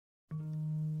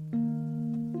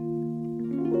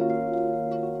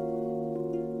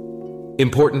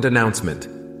Important announcement.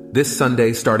 This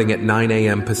Sunday, starting at 9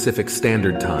 a.m. Pacific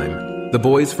Standard Time, the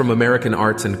boys from American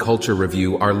Arts and Culture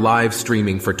Review are live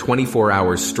streaming for 24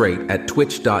 hours straight at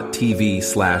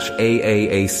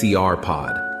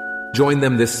twitch.tv/AAACRpod. Join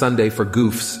them this Sunday for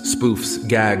goofs, spoofs,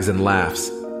 gags, and laughs.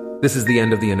 This is the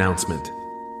end of the announcement.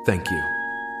 Thank you.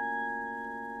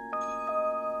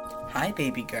 Hi,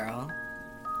 baby girl.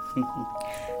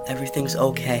 Everything's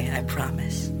okay, I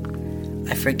promise.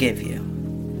 I forgive you.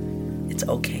 It's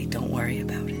okay, don't worry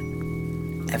about it.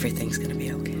 Everything's gonna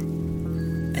be okay.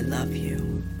 I love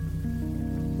you.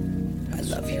 I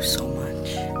love you so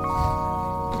much.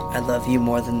 I love you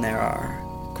more than there are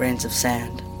grains of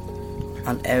sand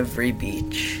on every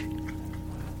beach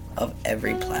of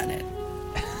every planet,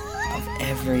 of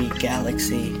every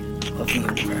galaxy of the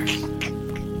universe.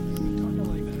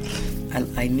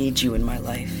 I need you in my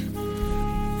life.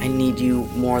 I need you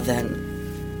more than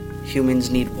humans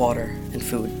need water and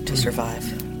food to survive.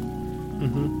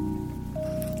 Mm-hmm.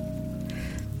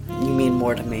 You mean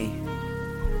more to me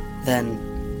than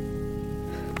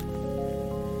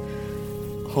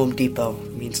Home Depot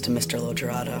means to Mr.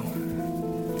 Logerato.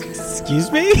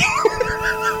 Excuse me?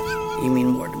 You mean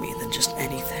more to me than just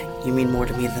anything. You mean more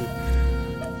to me than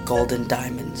golden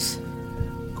diamonds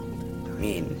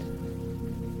mean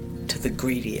to the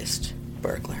greediest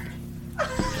burglar.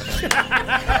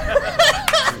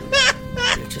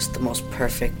 You're just the most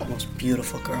perfect, most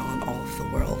beautiful girl in all of the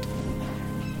world.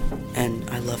 And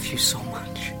I love you so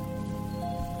much.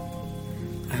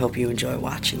 I hope you enjoy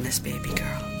watching this, baby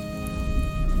girl.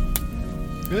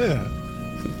 Yeah.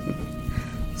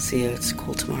 See you at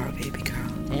school tomorrow, baby girl.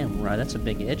 Damn, right, that's a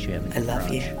big itch you have in I your love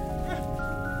garage. you.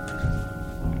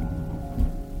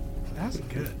 That's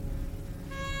good.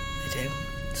 I do.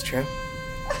 It's true.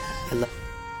 I love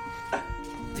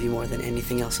you more than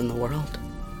anything else in the world.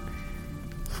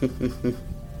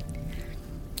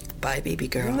 Bye, baby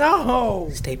girl. No!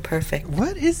 Stay perfect.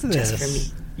 What is this? Just for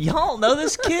me. Y'all know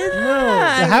this kid?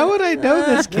 No. How would I know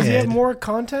this Does he have kid? more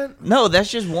content? No,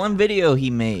 that's just one video he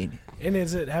made. And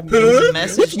is it have It was a music?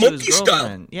 message to his Monkey style.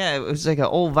 girlfriend. Yeah, it was like an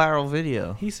old viral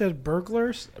video. He said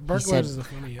burglars? Burglars said, is the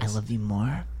funniest. I love you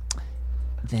more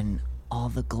than all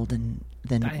the golden,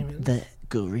 than Diamonds. the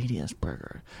greediest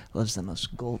burger loves the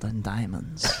most golden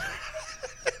diamonds.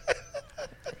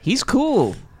 He's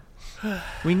cool.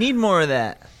 We need more of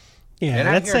that. Yeah, Get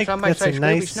out that's here, like somebody that's a say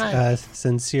nice, Scooby Snap.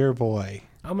 sincere boy.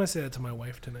 I'm gonna say that to my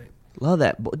wife tonight. Love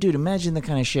that. Dude, imagine the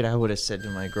kind of shit I would have said to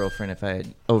my girlfriend if I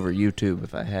had over YouTube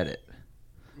if I had it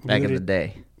back in the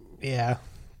day. Yeah.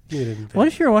 You didn't think. What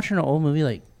if you're watching an old movie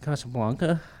like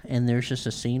Casablanca and there's just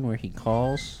a scene where he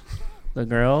calls the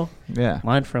girl Yeah.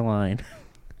 line for line?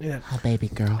 Yeah. Oh, baby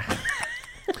girl.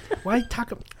 Why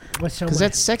talk? What's so Because much?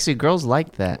 that's sexy. Girls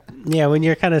like that. Yeah, when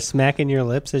you're kind of smacking your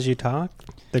lips as you talk,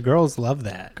 the girls love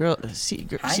that. Girl, Hi,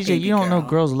 CJ, baby you don't know girl.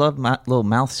 girls love little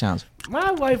mouth sounds.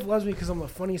 My wife loves me because I'm the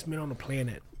funniest man on the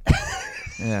planet.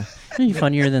 Yeah. Are you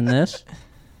funnier than this?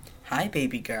 Hi,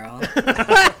 baby girl.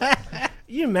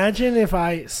 You imagine if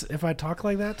I talk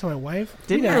like that to my wife?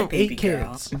 Didn't We'd have your- 8 Baby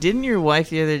girl. kids. Didn't your wife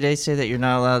the other day say that you're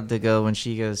not allowed to go when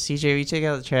she goes, CJ, will you take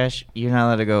out the trash? You're not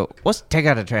allowed to go, what's take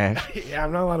out the trash? Yeah,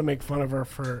 I'm not allowed to make fun of her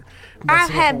for. I messing up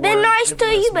a have been word nice if to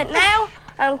I you, mess but up. now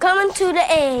I'm coming to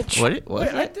the edge. What? Wait,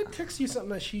 I What? did text you something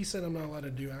that she said I'm not allowed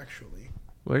to do. Actually,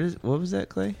 What was that,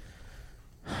 Clay?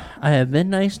 I have been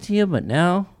nice to you, but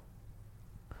now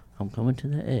I'm coming to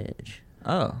the edge.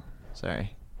 Oh,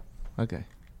 sorry. Okay.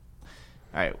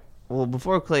 All right. Well,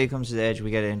 before Clay comes to the edge,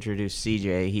 we got to introduce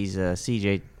CJ. He's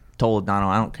CJ told Donald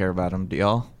I don't care about him. Do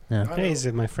y'all? No. Hey, he's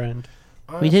my friend.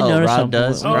 We did notice Rod something.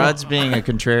 does. Oh. Rod's being a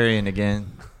contrarian again.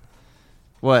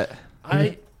 What?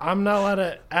 I'm not allowed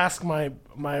to ask my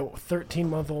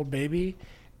 13-month-old baby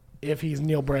if he's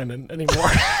Neil Brennan anymore.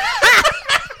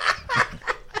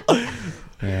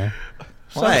 Yeah.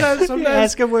 Why? Sometimes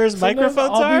Ask him where his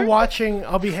microphones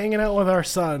I'll be hanging out with our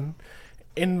son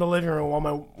in the living room while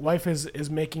my wife is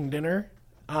making dinner.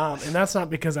 And that's not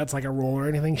because that's like a rule or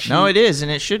anything. No, it is,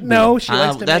 and it should be. No, she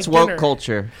likes to That's make woke dinner.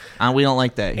 culture. We don't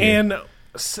like that here.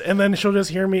 And then she'll just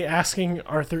hear me asking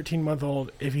our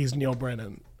 13-month-old if he's Neil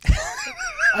Brennan.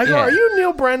 I go, Yeah. are you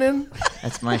Neil Brennan?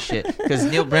 That's my shit. Because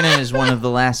Neil Brennan is one of the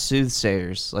last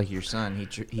soothsayers, like your son.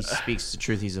 He speaks the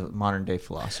truth. He's a modern day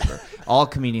philosopher. All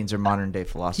comedians are modern day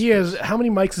philosophers. He is. How many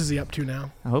mics is he up to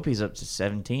now? I hope he's up to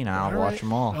 17. I'll All watch right.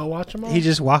 them all. I'll watch them all. He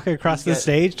just walk across the got-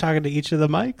 stage talking to each of the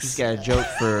mics. He's got a joke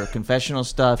for confessional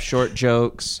stuff, short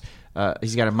jokes,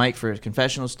 He's got a mic for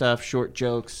confessional stuff, short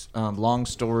jokes, long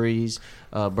stories,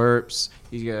 burps.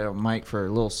 He's got a mic for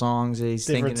little songs that he's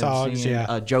Different thinking of songs, singing.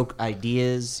 yeah. Joke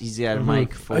ideas. He's got a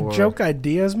mic for A joke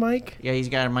ideas, Mike? Yeah, he's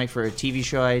got a mic for a TV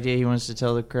show idea he wants to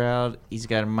tell the crowd. He's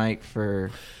got a mic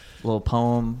for a little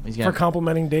poem. He's got For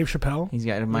complimenting Dave Chappelle? He's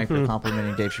got a mic for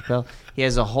complimenting Dave Chappelle. He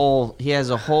has a whole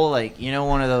like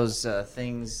one of those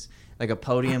things like a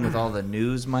podium with all the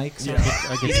news mics. Yeah.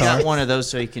 He's got one of those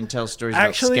so he can tell stories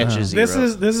Actually, about sketches. this he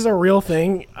wrote. is a real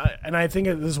thing, and I think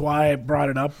this is why I brought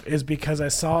it up is because I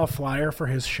saw a flyer for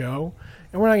his show,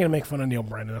 and we're not going to make fun of Neil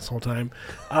Brennan this whole time,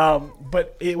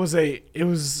 but it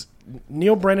was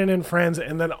Neil Brennan and friends,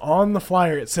 and then on the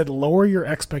flyer it said lower your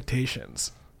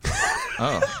expectations.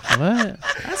 Oh, What?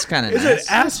 that's kind of Is nice.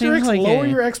 it asterisk like lower a-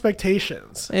 your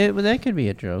expectations? Well, that could be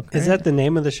a joke. Is right? that the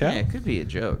name of the show? Yeah, it could be a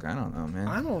joke. I don't know, man.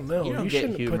 I don't know. You don't You get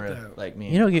shouldn't humor put that. like me.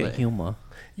 You don't and get Clay. humor.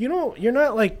 You know, you're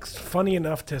not like funny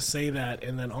enough to say that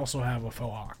and then also have a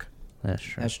faux hawk. That's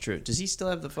true. That's true. Does he still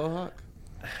have the faux hawk?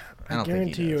 I don't think he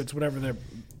guarantee you, does. it's whatever their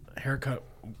haircut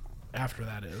after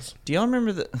that is. Do y'all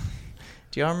remember the?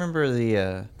 Do y'all remember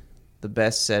the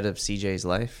best set of CJ's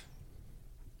life?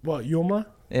 What, Yuma?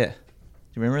 Yeah.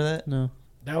 Do you remember that? No.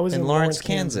 That was In Lawrence,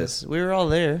 Kansas. We were all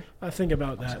there. I think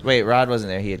about that. Wait, Rod wasn't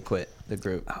there. He had quit the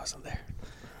group. I wasn't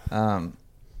there.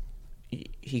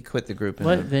 He quit the group in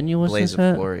What the venue was blaze this of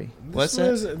at? glory. This What's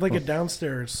was that? like a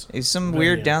downstairs. It's some venue.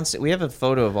 weird downstairs. We have a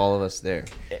photo of all of us there.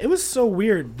 It was so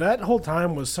weird. That whole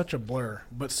time was such a blur,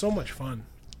 but so much fun.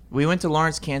 We went to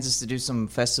Lawrence, Kansas to do some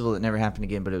festival that never happened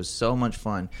again, but it was so much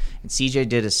fun. And CJ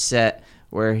did a set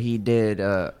where he did. He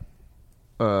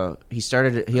opened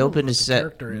his what the set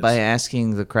character is. by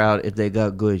asking the crowd if they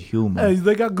got good humor. Hey,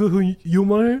 they got good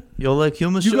humor here. You like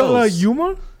humor You shows? got like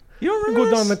humor? You don't You remember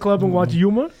go down the this? club and watch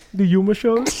humor? The humor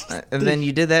shows? And then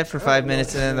you did that for 5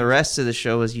 minutes, and then the rest of the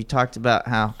show was you talked about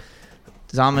how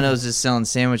Domino's is selling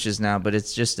sandwiches now, but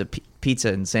it's just a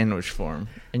pizza in sandwich form.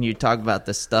 And you talk about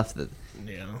the stuff that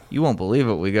Yeah. you won't believe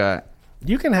what we got.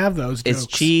 You can have those jokes. It's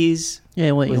cheese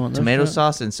Yeah, what you with want? tomato those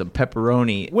sauce and some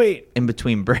pepperoni Wait, in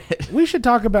between bread. we should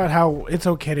talk about how it's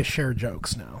okay to share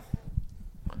jokes now.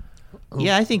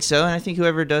 Yeah, I think so, and I think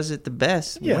whoever does it the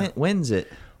best Yeah. wins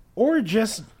it. Or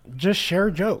just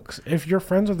share jokes. If you're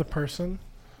friends with the person,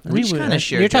 We just kind of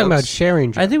share. You're talking about jokes.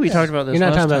 sharing jokes. I think we talked about this. You're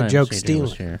not last talking about time joke CJ was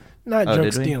stealing. here. not Oh, joke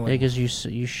did we? stealing. Yeah, because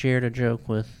you shared a joke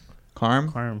with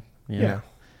Carm. Carm. Yeah.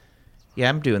 Yeah,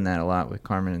 I'm doing that a lot with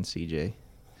Carmen and CJ.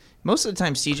 Most of the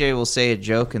time, CJ will say a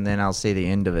joke, and then I'll say the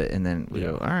end of it, and then we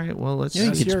go, all right, well, let's... Yeah, you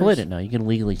That's can yours. split it now. You can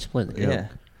legally split the joke. Yeah.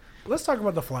 Let's talk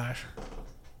about The Flash.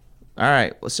 All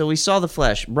right, so we saw The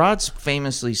Flash. Rod's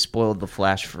famously spoiled The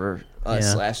Flash for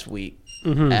us Yeah. last week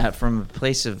Mm-hmm. from a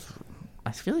place of...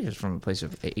 I feel like it was from a place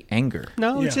of anger.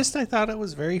 No, Yeah. it's just I thought it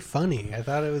was very funny. I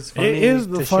thought it was funny. It is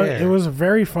the to fun. share. It was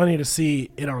very funny to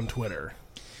see it on Twitter.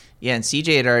 Yeah, and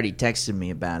CJ had already texted me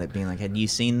about it, being like, had you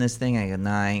seen this thing? I go,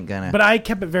 nah, I ain't gonna... But I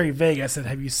kept it very vague. I said,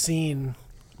 "Have you seen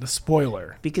the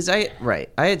spoiler?" Because I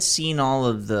had seen all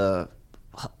of the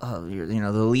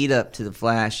the lead up to The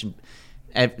Flash,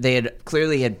 and they had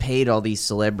clearly had paid all these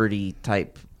celebrity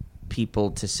type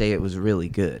people to say it was really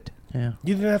good. Yeah.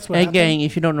 You think that's what Hey, happened? gang,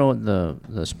 if you don't know what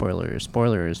the spoiler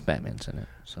is Batman's in it.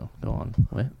 So go on.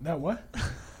 What? That what?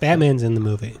 Batman's in the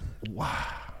movie.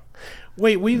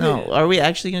 Wait, we No, are we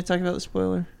actually going to talk about the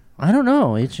spoiler? I don't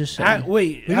know. It's just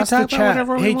wait. can Ask talk the about chat.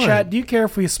 whatever we Hey, want. chat. Do you care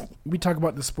if we talk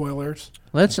about the spoilers?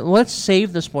 let's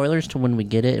save the spoilers to when we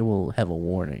get it. And we'll have a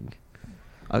warning,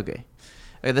 Okay,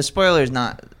 the spoiler is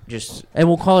not just, and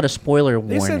we'll call it a spoiler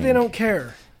They warning. said they don't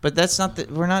care. but that's not the.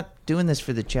 We're not doing this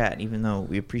for the chat, even though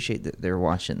we appreciate that they're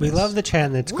watching. We this. love the chat,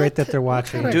 and it's great that they're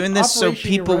watching. kind We're of doing this so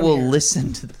operation you people run will here?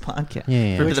 listen to the podcast.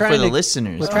 Yeah. For, We're the, trying for the to-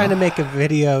 listeners. We're trying to make a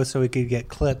video so we could get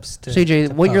clips. To CJ,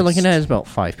 to what you're looking post. at is about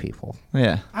 5 people.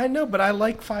 Yeah. I know, but I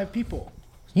like 5 people.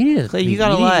 You need to. Clay, you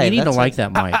gotta need- lie. You need to That's like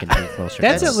that mic and be closer.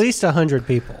 That's to at least 100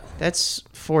 people. That's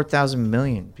 4,000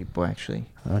 million people, actually.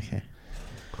 it. Okay.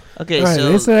 Okay, All right,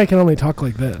 so they said I can only talk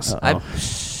like this.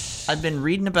 I've been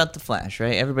reading about The Flash,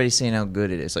 right? Everybody's saying how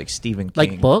good it is, like Stephen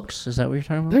King. Like books? Is that what you're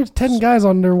talking about? There's 10 guys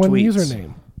on their one Tweets.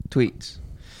 username. Tweets.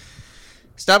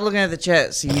 Stop looking at the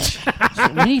chat, Siege.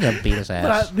 We need to beat his But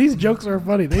ass. these jokes are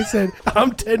funny. They said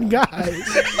I'm 10 guys.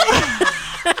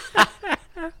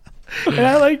 And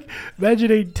I like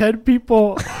imagining 10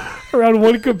 people around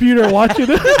one computer watching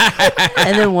it.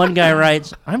 And then one guy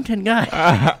writes, "I'm 10 guys."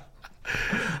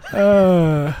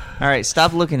 All right,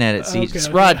 stop looking at it, Siege.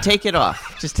 Okay. Rod, take it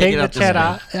off. Just take Take it the off. chat this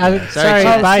off. minute. I'm sorry,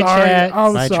 chat. bye sorry. chat.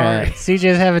 I'm Bye, sorry. chat.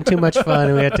 CJ's having too much fun,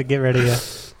 and we have to get rid of you.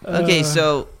 Okay,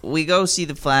 so we go see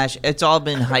The Flash. It's all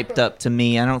been hyped up to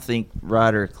me. I don't think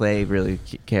Rod or Clay really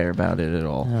care about it at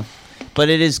all. Yeah. But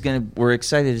it is we're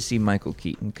excited to see Michael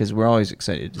Keaton because we're always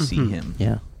excited to see him.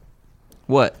 Yeah.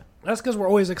 What? That's because we're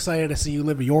always excited to see you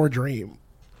live your dream.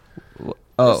 It's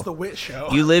Oh, the Wit Show.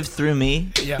 you lived through me.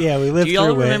 Yeah, we lived Do y'all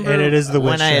through it, remember and it is the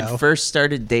Wit when I Show. had first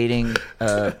started dating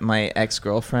my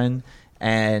ex-girlfriend,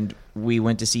 and we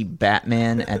went to see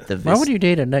Batman at the Why would you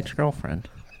date an ex-girlfriend?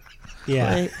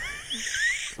 Yeah. Right?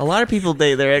 A lot of people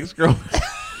date their ex-girlfriend.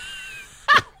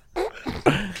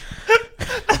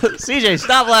 CJ,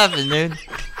 stop laughing, dude.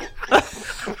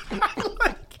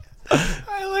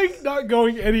 I like not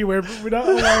going anywhere, but we're not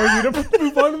allowing you to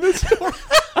move on to this story.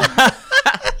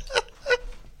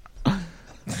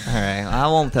 All right, I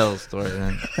won't tell the story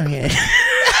then. Okay.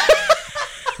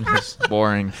 It's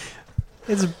boring.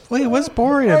 What's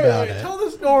boring about it? Tell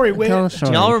the story, Wit. Tell us Do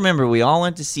story. y'all remember we all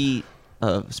went to see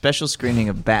a special screening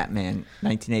of Batman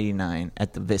 1989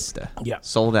 at the Vista? Yeah.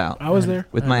 Sold out. I was there.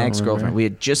 With I my don't ex-girlfriend. remember. We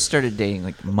had just started dating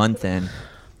like a month in,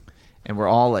 and we're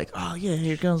all like, oh yeah,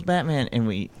 here comes Batman. And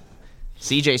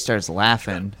CJ starts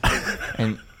laughing,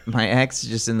 and my ex is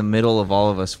just in the middle of all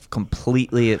of us,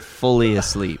 fully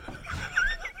asleep.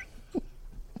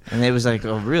 And it was like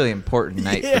a really important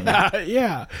night for me.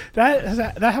 Yeah.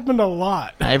 That happened a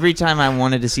lot. Every time I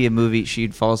wanted to see a movie,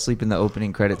 she'd fall asleep in the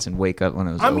opening credits and wake up when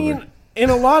it was over. I mean, in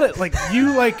a lot of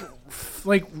you like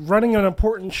running an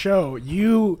important show,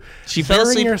 She fell burying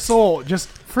asleep. your soul, just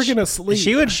freaking asleep.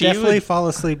 She would definitely fall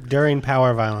asleep during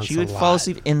Power Violence. She would fall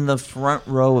asleep in the front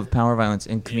row of Power Violence,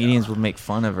 and comedians would make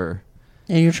fun of her.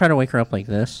 Yeah, you're trying to wake her up like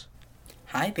this.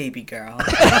 Hi, baby girl.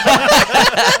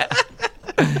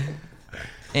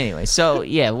 Anyway, so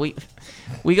yeah, we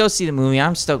go see the movie.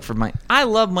 I'm stoked for I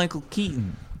love Michael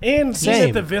Keaton. And seeing Same.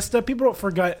 at the Vista, people don't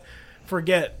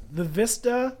forget the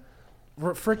Vista.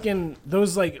 Freaking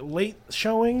those like late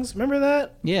showings. Remember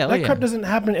that? Yeah, that crap doesn't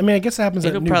happen. I mean, I guess it happens.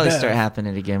 It'll at New probably Bev. start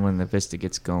happening again when the Vista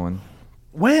gets going.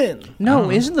 When? No,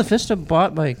 isn't the Vista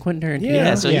bought by Quentin Tarantino?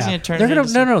 Yeah, So he's Yeah. gonna turn. They're it gonna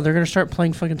into they're gonna start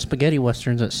playing fucking spaghetti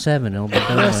westerns at 7. It'll be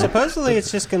done. No, by- supposedly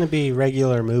it's just going to be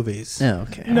regular movies. Yeah,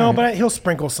 okay. No, but he'll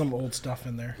sprinkle some old stuff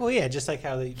in there. Well, yeah, just like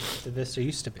how the Vista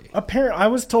used to be. Apparently, I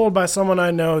was told by someone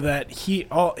I know that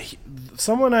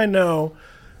someone I know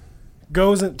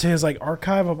goes into his like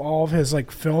archive of all of his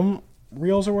like film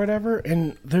reels or whatever,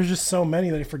 and there's just so many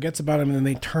that he forgets about them, and then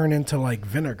they turn into like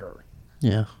vinegar.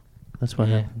 Yeah, that's what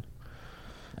happened.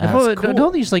 That's cool.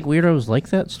 Don't these like weirdos like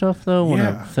that stuff though? When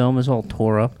Yeah. a film is all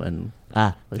tore up and looks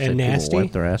And like people nasty?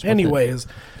 wipe their ass with it. Anyways,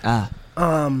 So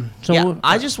yeah,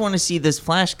 I just want to see this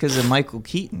Flash because of Michael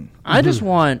Keaton. I just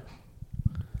want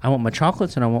my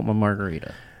chocolates and I want my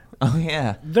margarita. Oh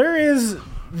yeah, there is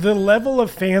the level of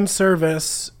fan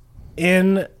service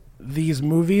in these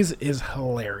movies is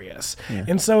hilarious.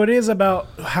 And so it is about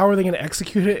how are they going to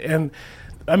execute it. And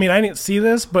I mean, I didn't see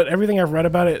this, but everything I've read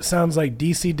about it sounds like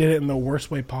DC did it in the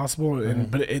worst way possible,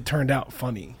 but it turned out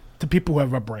funny to people who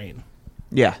have a brain.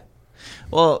 yeah.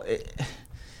 Well,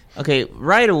 okay,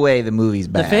 right away the movie's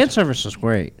bad. The fan service was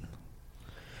great.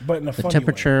 But in a The funny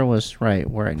temperature was right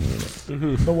where I needed it.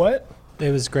 way. The what?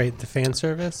 It was great. The fan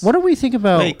service. What do we think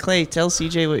about? Wait, Clay, tell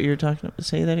CJ what you were talking about.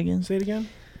 Say that again. Say it again?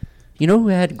 You know who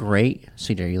had great?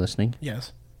 CJ, are you listening?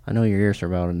 Yes. I know your ears are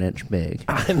about an inch big.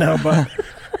 I know, but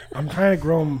I'm trying to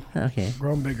grow them Okay.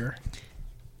 bigger.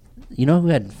 You know who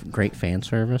had great fan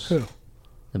service? Who?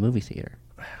 The movie theater.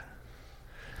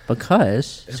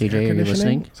 Because Is CJ, air are you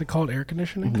conditioning? listening? Is it called air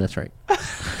conditioning? That's right.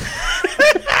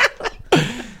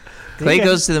 Clay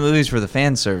goes to the movies for the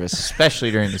fan service,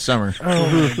 especially during the summer.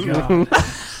 Oh my god.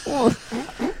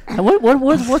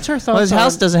 What's our thoughts? Well, his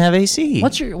house on- doesn't have AC.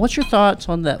 What's your thoughts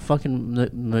on that fucking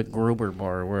McGruber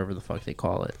bar or wherever the fuck they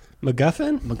call it?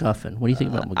 MacGuffin? MacGuffin. What do you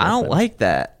think about MacGuffin? I don't like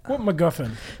that. What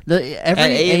MacGuffin? Every At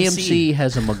AMC. AMC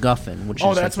has a MacGuffin, which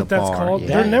Oh, is that's like what the that's bar. called? Yeah.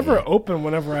 They're never open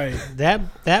whenever I...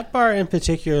 That bar in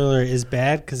particular is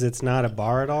bad because it's not a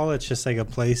bar at all. It's just like a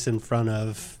place in front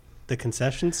of the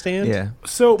concession stand. Yeah.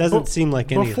 So Doesn't seem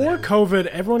like anything. Before COVID,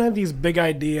 everyone had these big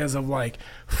ideas of like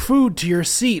food to your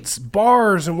seats,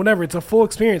 bars, and whatever. It's a full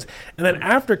experience. And then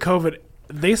after COVID,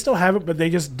 they still have it, but they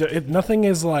just nothing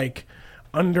is like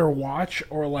under watch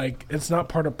or like it's not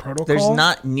part of protocol. There's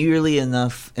not nearly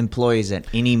enough employees at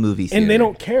any movie theater. and they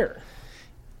don't care.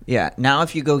 Yeah. Now,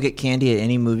 if you go get candy at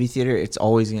any movie theater, it's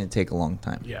always going to take a long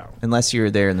time. Yeah. Unless you're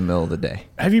there in the middle of the day.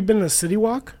 Have you been to City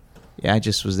Walk? Yeah, I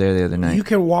just was there the other night. You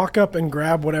can walk up and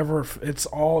grab whatever. It's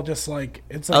all just like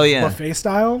it's like Oh, yeah. buffet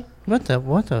style, What the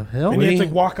hell? and you have to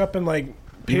like walk up and like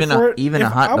pay Even for a- it. even a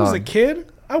If hot I was a dog.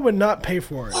 kid, I would not pay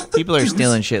for it. People are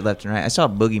stealing shit left and right. I saw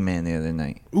Boogeyman the other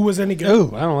night. Ooh, was any good?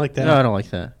 Oh, I don't like that. No, I don't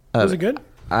like that. Was it good?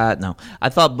 No. I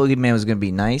thought Boogeyman was going to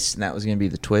be nice, and that was going to be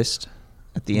the twist.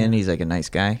 At the end, he's like a nice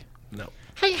guy. No.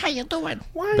 Hey, how you doing?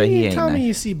 Why But didn't he you ain't tell me nice.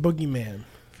 you see Boogeyman?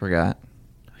 Forgot.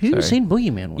 Who you Sorry. seen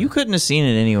Boogeyman with? You couldn't have seen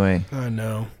it anyway. I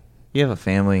know. You have a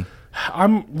family.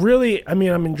 I'm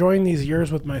enjoying these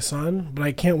years with my son, but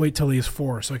I can't wait till he's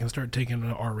 4 so I can start taking him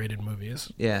to R-rated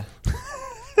movies. Yeah.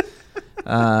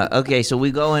 Okay, so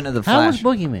we go into the How was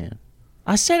Flash. Boogeyman?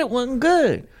 I said it wasn't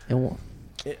good.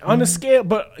 On a scale,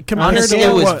 but compared Honestly, to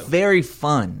it was what? very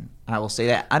fun. I will say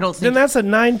that. I don't Then think that's a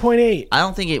 9.8. I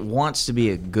don't think it wants to be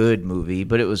a good movie,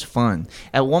 but it was fun.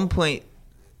 At one point,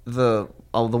 the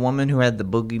woman who had the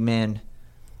boogeyman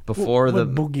before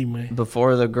What Boogeyman?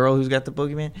 before the girl who's got the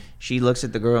boogeyman, she looks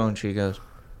at the girl and she goes,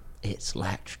 "It's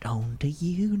latched on to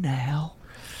you now,"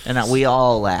 and we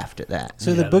all laughed at that.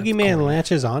 So the boogeyman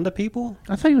latches onto people?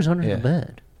 I thought he was under Yeah. the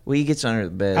bed. Well, he gets under the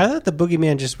bed. I thought the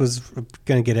boogeyman just was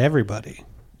going to get everybody.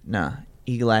 Nah,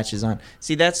 he latches on.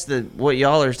 See, that's what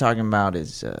y'all are talking about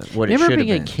is what You it ever should have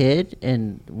being been. a kid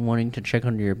and wanting to check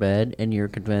under your bed, and you're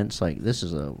convinced like this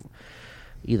is a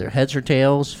either heads or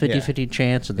tails, 50-50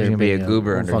 chance that There's there gonna be being a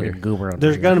goober under fucking here. goober under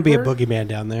There's here. going to be a boogeyman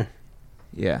down there.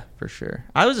 Yeah, for sure.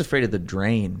 I was afraid of the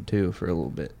drain too for a little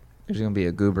bit. There's gonna be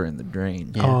a goober in the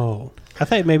drain. Yeah. Oh. I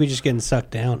thought maybe just getting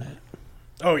sucked down it.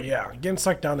 Oh, yeah. Getting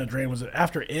sucked down the drain was it.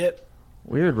 After it,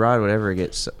 Weird Rod would ever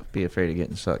be afraid of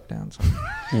getting sucked down.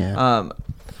 Yeah.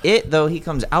 It though, he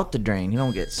comes out the drain. He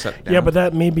don't get sucked down. yeah, but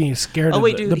that made me scared oh of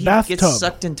wait, dude, the he bathtub. gets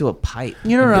sucked into a pipe.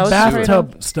 You know what I The was afraid of?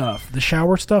 bathtub stuff, the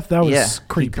shower stuff, that was Yeah,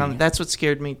 creepy. that's what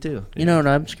scared me too. You know what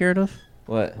I'm scared of?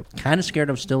 What? Kind of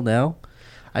scared of still now.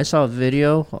 I saw a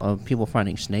video of people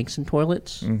finding snakes in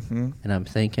toilets, and I'm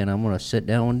thinking I'm gonna sit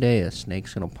down one day, a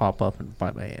snake's gonna pop up and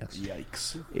bite my ass.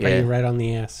 Yikes. Bite you right on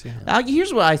the ass. Yeah.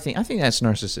 Here's what I think. I think that's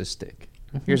narcissistic.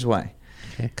 Here's why.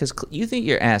 Okay. Because you think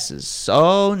your ass is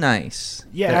so nice.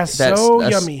 Yeah, that- so a-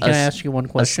 yummy. Can I ask you one A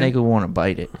question? snake would want to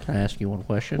bite it. Can I ask you one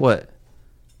question? What?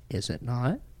 Is it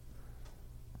not?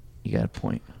 You got a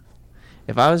point.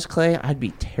 If I was Clay, I'd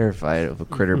be terrified of a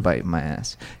critter biting my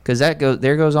ass. Because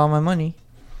there goes all my money.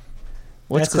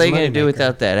 What's That's his Clay going to do moneymaker.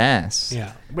 without that ass?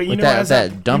 Yeah. But you With know, that- has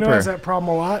that that, you know, dumper. has that problem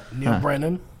a lot, Neil Huh.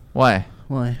 Brennan, Why?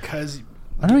 Why? because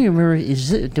I don't even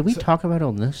remember. Did we talk about it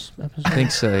on this episode? I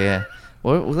think so, yeah.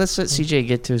 Well, let's let CJ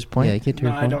get to his point. Yeah, get to no,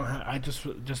 your I point. don't. I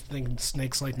just think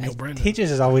snakes like Neil Brennan. He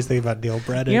just is always thinking about Neil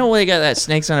Brennan. You know why they got that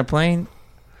snakes on a plane?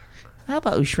 How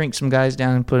about we shrink some guys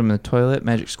down and put them in the toilet,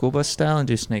 Magic School Bus style, and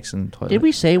do snakes in the toilet? Did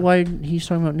we say why he's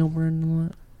talking about Neil Brennan a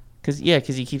lot? Because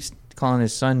he keeps calling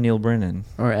his son Neil Brennan.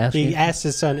 Or asking? He asked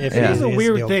his son if Yeah. it It's is a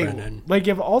weird Neil thing. Brennan. Like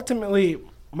if ultimately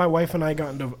my wife and I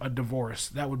got into a divorce,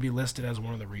 that would be listed as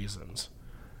one of the reasons.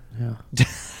 Yeah.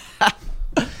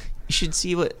 You should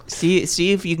see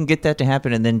if you can get that to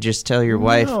happen, and then just tell your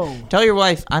wife. No. Tell your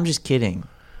wife, I'm just kidding.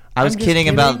 I was I'm just kidding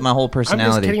about my whole I'm just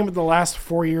personality. kidding about the last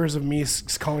 4 years of me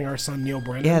calling our son Neil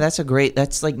Brennan. Yeah, that's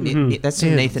that's like that's some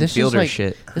Dude, Nathan this is Fielder like-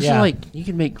 shit. This Yeah. is like you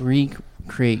can make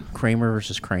create Kramer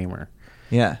versus Kramer,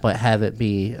 Yeah. but have it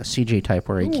be a CJ type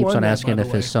where he Who keeps won on that, asking by the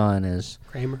if his way? son is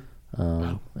Kramer.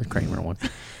 a Kramer one.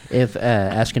 If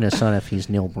asking his son if he's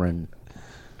Neil Brennan.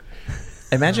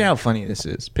 Imagine how funny this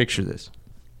is. Picture this.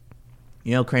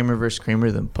 You know Kramer versus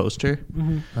Kramer, the poster?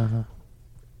 Uh-huh.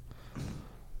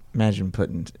 Imagine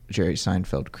putting Jerry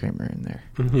Seinfeld Kramer in there.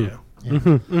 Yeah.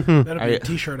 Mm-hmm. That'd be a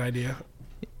T-shirt idea.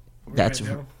 That's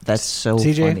Right now. that's so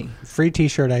CJ, funny. free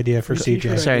T-shirt idea for Free CJ.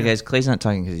 t-shirt. Sorry guys, Clay's not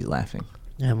talking because he's laughing.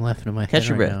 Yeah, I'm laughing in my Catch head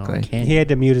your right breath, now. Clay. I can't. He had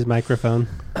to mute his microphone.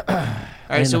 All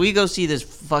right, so we go see this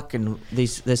fucking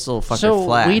this little fucker So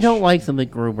Flash. we don't like the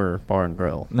McGruber Bar and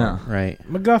Grill. No. Right.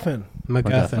 MacGuffin.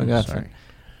 MacGuffin. MacGuffin. Sorry.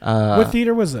 What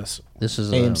theater was this? This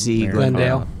is AMC American.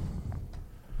 Glendale.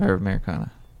 or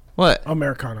Americana. What?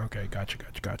 Americana. Okay,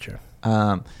 gotcha.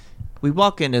 We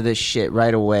walk into this shit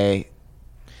right away.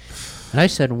 And I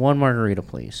said one margarita,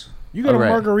 please. You got All a right.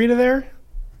 margarita there?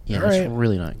 Yeah, All it's right.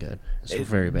 really not good. It's It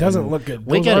very bad. doesn't look good.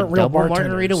 We Those got a aren't real double margarita,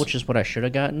 bartenders. which is what I should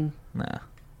have gotten. Nah,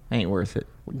 ain't worth it.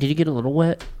 Did you get a little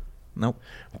wet? Nope.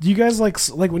 Do you guys like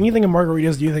when you think of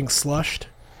margaritas? Do you think slushed?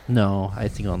 No, I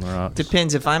think on the rocks.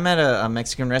 Depends. If I'm at a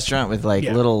Mexican restaurant with like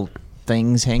Yeah. little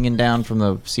things hanging down from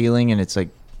the ceiling and it's like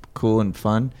cool and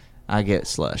fun, I get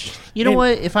slush. You know And-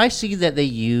 what? If I see that they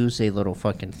use a little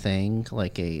fucking thing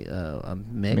like a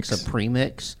mix, Mix. a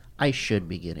premix, I should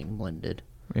be getting blended.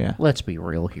 Yeah, Let's be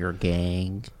real here,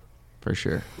 gang. for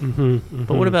sure. Mm-hmm.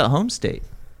 But what about Home State?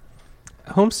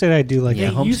 Homestead, I do like. Yeah,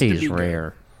 It it. used to homestay is be good.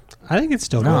 rare. I think it's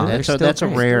still No, good. they're That's still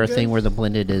a great. rare Still thing good? where the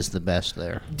blended is the best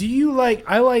there. Do you like?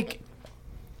 I like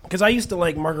because I used to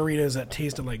like margaritas that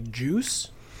tasted like juice.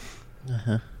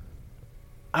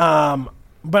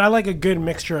 But I like a good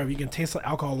mixture of you can taste the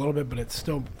alcohol a little bit, but it's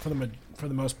still for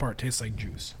the most part tastes like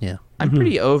juice. Yeah. I'm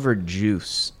pretty over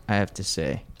juice, I have to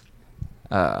say.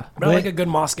 But I like a good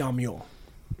Moscow Mule.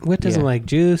 Whit doesn't Yeah. like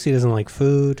juice. He doesn't like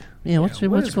food. Yeah, what's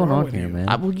what is going wrong on with here, you? man?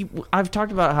 I've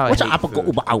talked about how What's I a hate apple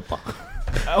food. opa?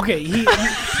 Okay,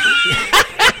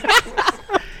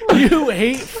 you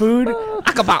hate food.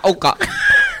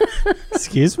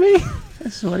 Excuse me?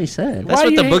 That's what he said. That's Why what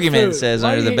do the you hate boogeyman food? says Why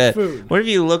under do the you bed. hate food? What if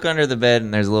you look under the bed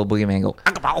and there's a little boogeyman go?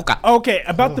 Okay,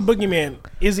 about the boogeyman.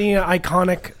 Is he an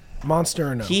iconic monster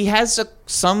or no? He has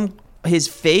his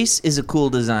face is a cool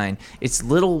design. It's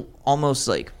little, almost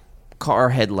like car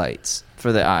headlights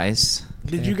for the eyes.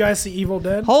 Did you guys see Evil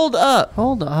Dead? Hold up.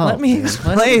 Hold up. Let me man.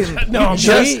 explain. No, I'm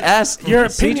just just- asked. Your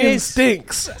opinion CJ's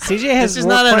stinks. CJ has This is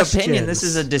more not questions. an opinion. This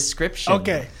is a description.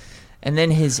 Okay. And then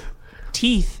his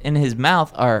teeth in his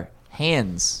mouth are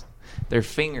hands. They're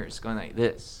fingers going like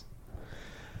this.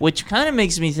 Which kind of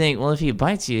makes me think, well, if he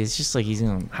bites you, it's just like he's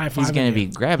gonna High-fiving be you.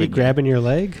 He grabbing you. grabbing your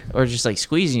leg? Or just like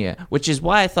squeezing you. Which is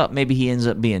why I thought maybe he ends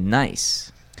up being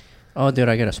nice. Oh, dude,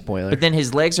 I got a spoiler. But then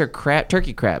his legs are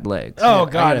turkey crab legs. Oh I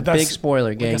got God, a that's big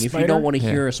spoiler, gang. If you spider? don't want to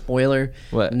Yeah. hear a spoiler,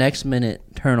 What? next minute,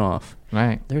 turn off.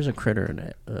 Right. There's a critter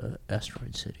in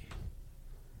Asteroid City.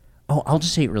 Oh, I'll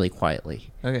just say it really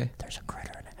quietly. Okay. There's a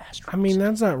critter in Asteroid I mean,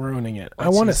 that's not ruining it. I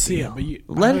What's want to his see deal? it, but you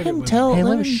Let I heard him it was- tell. Hey, let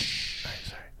let him- me. Shh.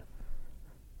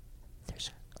 There's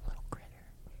a little critter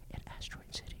in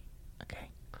Asteroid City. Okay,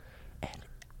 and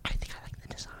I think I like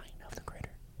the design of the critter.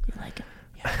 You like it?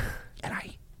 Yeah.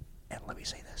 and let me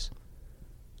say this: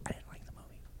 I didn't like the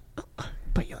movie,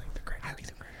 but you like the critter. I like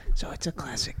the critter. So it's a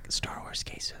classic Star Wars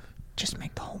case of just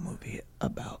make the whole movie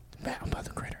about About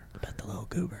the critter. about the little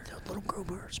goober, The little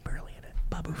goober is barely in it.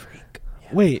 Babu Freak.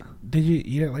 Wait, did you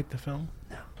didn't like the film?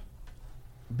 No.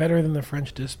 Better than the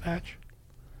French Dispatch?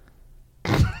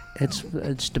 It's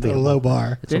The debatable. low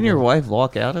bar. Didn't your wife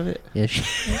walk out of it? Yeah,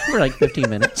 for like 15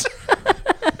 minutes.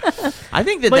 I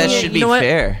think that But that you- should you be know what?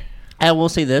 fair. I will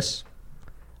say this: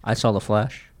 I saw The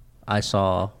Flash. I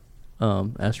saw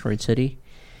Asteroid City.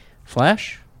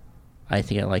 Flash, I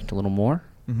think I liked a little more.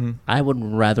 Mm-hmm. I would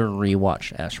rather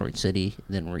rewatch Asteroid City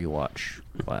than rewatch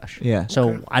Flash. Yeah.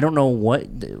 So I don't know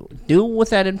what do with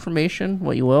that information,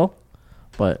 what you will,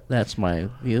 but that's my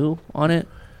view on it.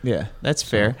 Yeah, that's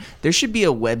fair. There should be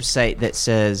a website that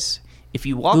says if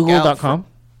you walk out Google.com.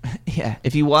 yeah,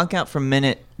 if you walk out from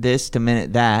minute this to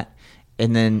minute that,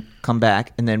 and then come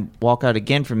back and then walk out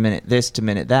again from minute this to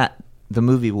minute that, the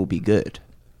movie will be good.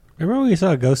 Remember when we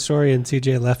saw a ghost story and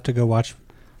CJ left to go watch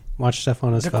stuff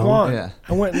on his phone? Daquan. Yeah.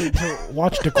 I went to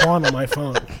watch Daquan on my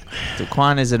phone.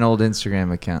 Daquan is an old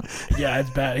Instagram account. Yeah, it's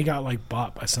bad. He got like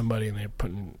bought by somebody and they're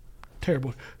putting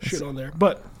terrible shit on there.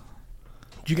 But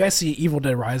did you guys see Evil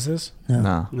Dead Rises?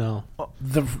 No. No.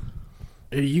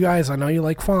 You guys, I know you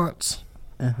like fonts.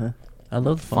 I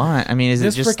love the font. Font. I mean, is it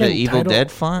This just the frickin' Evil title-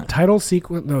 Dead font? Title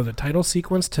sequence. No, the title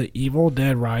sequence to Evil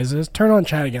Dead Rises. Turn on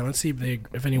chat again. Let's see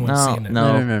if anyone's No, seen it.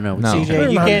 no, No. CJ, Never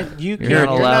you mind. can't. You're not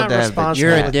allowed to have it. responsible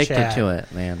You're with addicted chat. to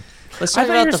it, man. Let's I talk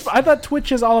thought, about you the. were, I thought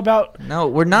Twitch is all about. No,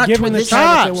 we're not. Giving the This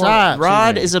chat what they want.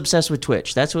 Rod CJ. is obsessed with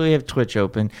Twitch. That's why we have Twitch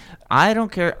open. I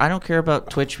don't care. I don't care about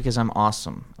Twitch because I'm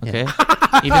awesome. Okay,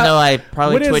 even though I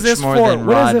probably What is Twitch this more for? than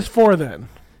What Rod. is this for then?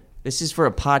 This is for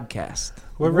a podcast,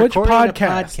 We're Which recording a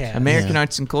podcast? American Yeah.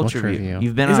 Arts and Culture Culture Review. Review.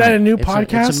 You've been Is on that it. a new It's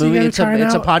podcast? a movie. You It's a guys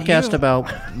trying podcast out?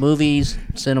 about movies,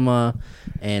 cinema,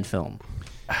 and film.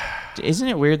 Isn't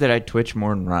it weird that I Twitch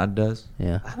more than Rod does?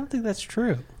 Yeah. I don't think that's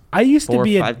true. I used to 4 or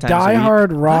be a 5 times a week. diehard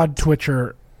Rod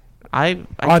Twitcher. I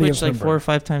Audience Twitch like member. 4 or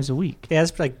 5 times a week. Yeah,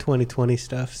 it's like 2020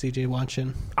 stuff. CJ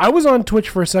watching. I was on Twitch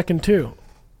for a second too.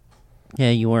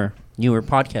 Yeah, you were. You were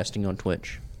podcasting on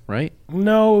Twitch, right?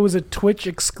 No, it was a Twitch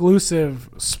exclusive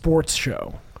sports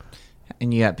show.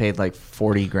 And you got paid like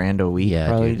 40 grand a week Yeah,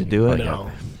 probably dude, to do it No.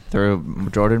 through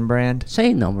Jordan brand.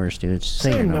 Say numbers, dude.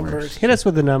 Say Same numbers. numbers. Hit us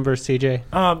with the numbers, CJ.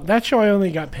 That show I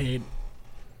only got paid,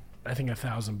 I think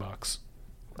 $1,000.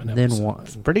 an Then episode.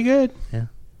 what? Pretty good.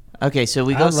 Okay, so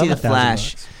we I go love see the $1,000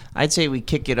 Flash. bucks. I'd say we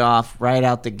kick it off right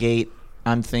out the gate.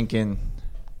 I'm thinking,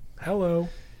 Hello.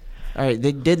 all right,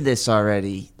 they did this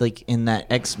already, like in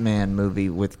that X-Man movie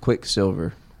with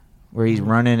Quicksilver, where he's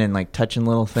running and like touching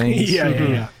little things.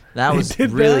 Yeah. That They was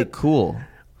did really that? cool.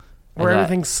 Where I thought-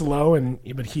 everything's slow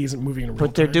but he isn't moving in real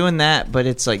But they're time. doing that, but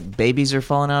it's like babies are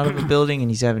falling out of a building and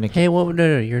he's having a. Hey,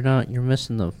 no, you're not. You're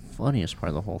missing the funniest part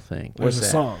of the whole thing. There's a that?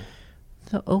 song.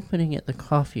 The opening at the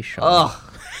coffee shop.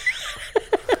 Oh,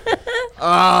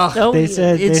 No, They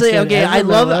said- it's they like, said okay.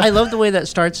 Esmeralda. I love the way that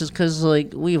starts, is because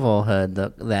like we've all had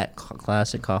that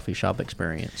classic coffee shop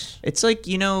experience. it's like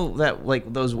that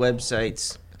like those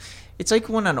websites. It's like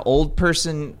when an old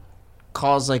person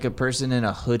calls like a person in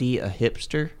a hoodie a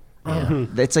hipster. Yeah.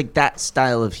 It's like that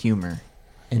style of humor.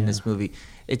 in this movie.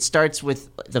 It starts with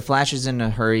the Flash is in a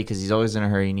hurry because he's always in a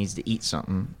hurry. He needs to eat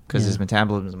something because his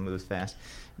metabolism moves fast.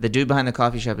 The dude behind the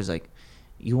coffee shop is like,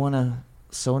 "You want a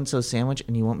so-and-so sandwich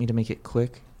and you want me to make it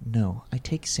quick?" No, I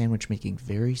take sandwich making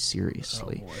very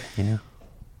seriously. Yeah.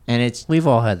 And We've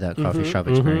all had that coffee shop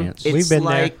experience. it's We've been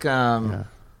like, there.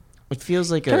 it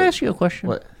feels like Can I ask you a question?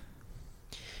 What?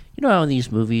 You know how in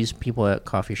these movies, people at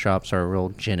coffee shops are real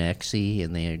Gen X-y,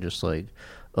 and they're just like,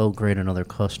 "Oh, great, another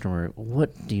customer.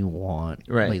 What do you want?"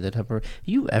 Right. Like that type of.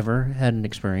 You ever had an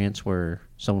experience where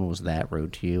someone was that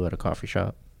rude to you at a coffee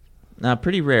shop?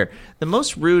 Pretty rare. The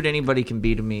most rude anybody can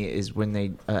be to me is when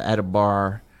they at a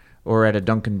bar or at a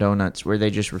Dunkin' Donuts where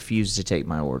they just refuse to take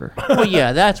my order. Well,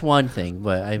 yeah, that's one thing,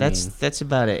 but I mean, That's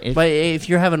about it. but if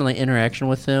you're having an interaction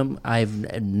with them,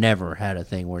 I've never had a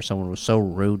thing where someone was so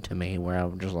rude to me where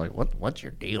I'm just like, "What's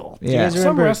your deal?" you Yeah. guys Some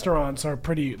remember- restaurants are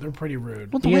pretty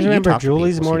rude. Well, Do the you way guys remember talk to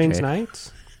Julie's people, Mornings CJ.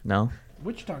 Nights? No?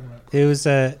 What you talking about? It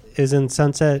was in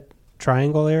Sunset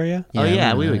Triangle area. Oh, yeah,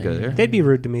 I we remember would go that, there. They'd be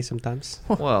rude to me sometimes.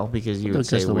 Well, because you would Because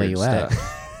say the way weird you act.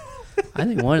 stuff. I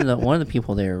think one of the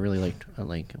people there really liked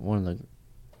one of the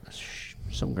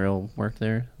some girl worked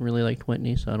there really liked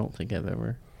Whitney, so I don't think I've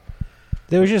ever.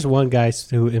 There was just one guy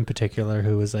who, in particular,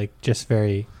 who was like just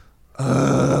very.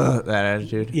 That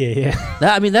attitude. Yeah.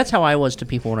 I mean, that's how I was to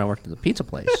people when I worked at the pizza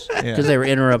place because they were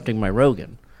interrupting my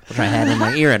Rogan, which I had in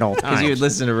my ear at all times. Because you would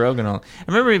listen to Rogan all.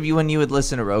 I remember when you would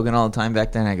listen to Rogan all the time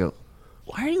back then. I go,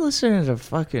 "Why are you listening to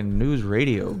fucking news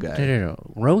radio guy?" No.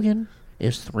 Rogan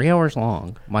is 3 hours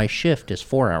long. My shift is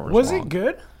 4 hours. Was long. it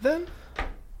good then?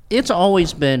 It's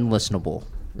always been listenable,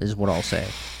 is what I'll say.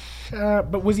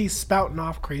 But was he spouting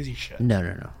off crazy shit?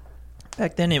 No.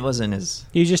 Back then, it wasn't as.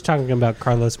 You're just talking about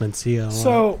Carlos Mencia. a lot.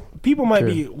 So people might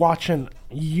be watching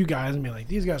you guys and be like,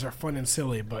 "These guys are fun and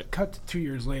silly," but cut to 2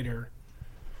 years later,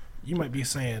 you might be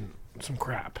saying some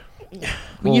crap.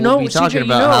 Well, you know, we'll be talking CJ,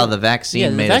 about how the vaccine Yeah,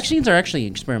 the made us. vaccines are actually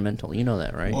experimental. You know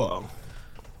that, right? Whoa,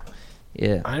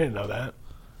 Yeah, I didn't know that.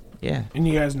 yeah, And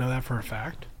you guys know that for a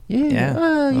fact. Yeah. yeah.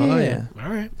 Oh yeah. All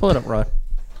right, Pull it up, Rod.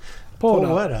 pull Pull it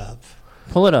up. what up?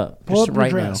 Pull it up. Pull Just up your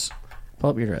right dress. now. Pull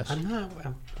up your dress.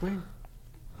 I'm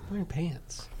wearing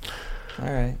pants.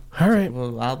 All right. All right.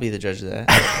 Well, I'll be the judge of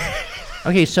that.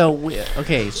 Okay, so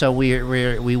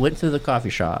we went to the coffee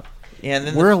shop. Yeah, and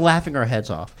then We're laughing our heads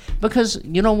off because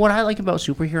you know what I like about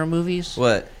superhero movies?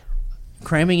 what?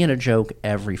 Cramming in a joke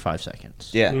every 5 seconds.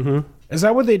 Yeah, Is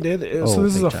that what they did? So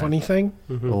this is big a time. funny thing.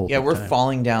 Oh, yeah. big We're time.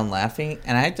 falling down laughing,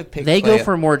 and I had to pick. They Clay go up.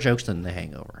 for more jokes than The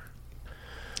Hangover.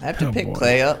 I have to Oh, pick boy.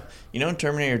 Clay up. You know in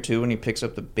Terminator 2 when he picks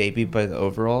up the baby by the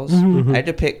overalls? I had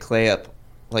to pick Clay up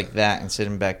like that and sit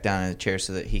him back down in the chair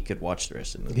so that he could watch the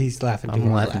rest of the movie. He's laughing too I'm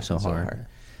hard. laughing so hard.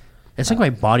 It's like my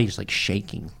body's like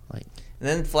shaking. Like And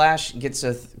then Flash gets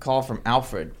a call from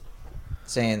Alfred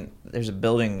saying there's a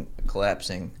building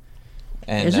collapsing.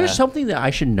 And, is there something that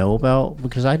I should know about?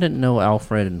 Because I didn't know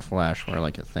Alfred and Flash were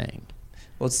like a thing.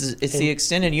 Well, it's the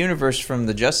extended universe from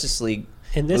the Justice League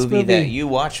In this movie movie, that you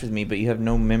watched with me, but you have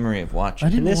no memory of watching. I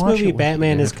in didn't this watch movie, it with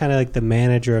Batman you. is kind of like the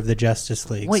manager of the Justice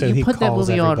League. Wait, so you he put that calls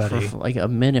movie everybody. on for like a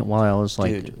minute while I was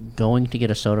like Dude. going to get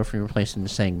a soda from your place and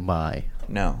saying bye.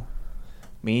 No.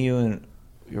 Me, you, and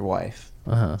your wife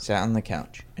sat on the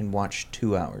couch and watched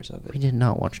 2 hours of We it. did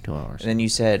not watch 2 hours. And then you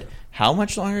said, "How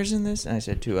much longer is in this?" And I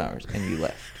said, 2 hours. And you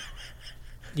left.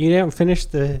 You didn't finish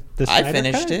the I Snyder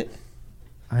finished cut? it.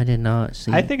 I did not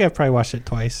see. I think I've probably watched it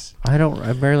twice. I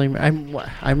barely.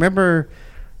 I remember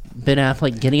Ben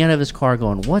Affleck getting out of his car,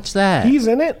 going, "What's that?" He's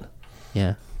in it.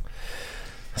 Yeah.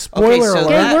 Spoiler so alert.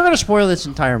 Okay, that- we're gonna spoil this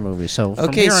entire movie. So from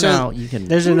Okay, here on so out, you can.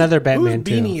 There's another Whose Batman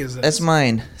too. beanie is this? That's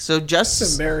mine. So It's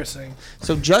Justice embarrassing.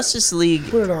 League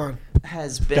Put it on.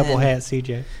 has been Double hat,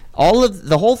 CJ. all of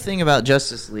the whole thing about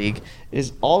Justice League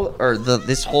is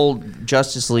this whole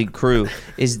Justice League crew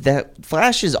is that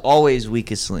Flash is always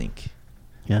weakest link.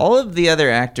 Yeah. All of the other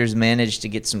actors manage to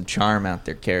get some charm out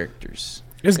their characters.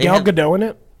 Is They Gal have- Gadot in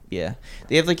it? Yeah,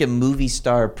 they have like a movie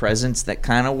star presence that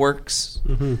kind of works.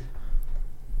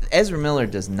 Ezra Miller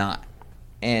does not,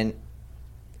 and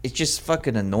it's just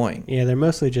fucking annoying. Yeah, they're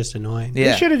mostly just annoying.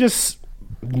 Yeah, They should have just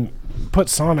put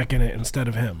Sonic in it instead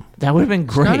of him. that would have been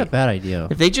It's great. not a bad idea.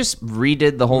 If they just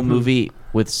redid the whole movie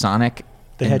with Sonic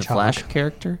The and the Hedgehog. Flash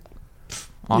character,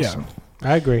 awesome.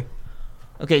 I agree.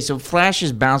 Okay, so Flash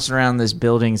is bouncing around this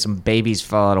building. Some babies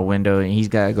fall out a window, and he's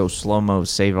got to go slow-mo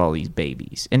save all these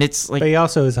babies. And it's like But he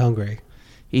also is hungry.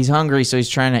 he's hungry, so he's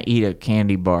trying to eat a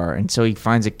candy bar. And so he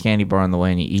finds a candy bar on the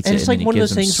way, and he eats And it. it's like and one then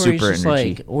of it those gives him things where he's super just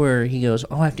energy. like, where he goes,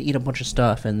 "Oh, I have to eat a bunch of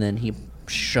stuff," and then he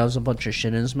shoves a bunch of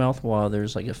shit in his mouth while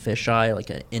there's like a fisheye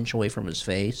like an inch away from his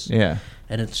face. Yeah.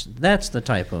 And that's the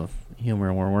type of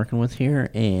humor we're working with here,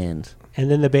 and And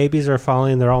then the babies are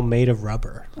falling. They're all made of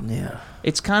rubber. Yeah.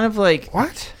 It's kind of like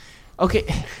What? okay.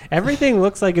 Everything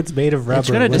looks like it's made of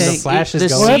rubber. gonna when the take- Flash is the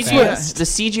going CGI, fast. the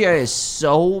CGI is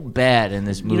so bad in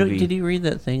this You know, movie. did you read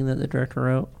that thing that the director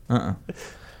wrote?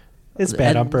 It's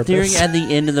bad on purpose. During at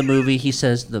the end of the movie, he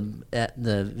says the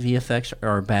VFX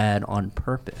are bad on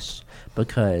purpose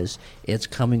because it's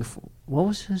coming. What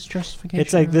was his justification?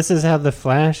 It's like this is how the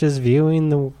Flash is viewing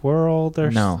the world.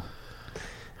 Or No.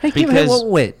 Hey,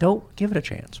 wait! Don't give it a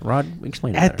chance. Rod,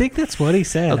 explain it. I better. think that's what he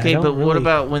said. Okay, I don't but what really-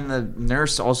 about when the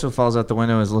nurse also falls out the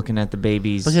window and is looking at the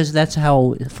babies? because that's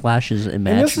how Flash is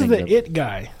imagining. And this is the them. It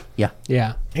guy,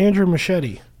 Yeah, Andrew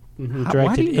Machete. who Why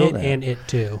directed do you know it that? and It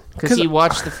Too. Because he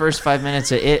watched the first 5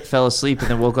 minutes of It, fell asleep, and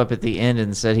then woke up at the end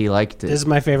and said he liked This it. is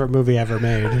my favorite movie ever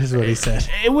made. Is what he said.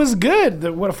 It was good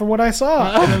from what I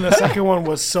saw. And then the second one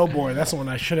was so boring. That's the one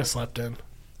I should have slept in.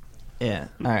 Yeah.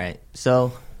 All right.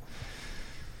 So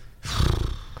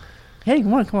Hey,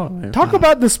 come on, man. Talk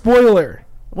about the spoiler.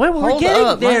 Wait, we're Hold getting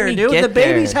up, let there, me dude. get The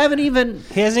babies there. haven't even.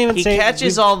 He hasn't even he said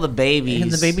catches all the babies.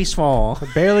 And the babies fall.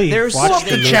 barely There's watched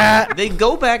the the chat. They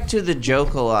go back to the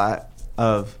joke a lot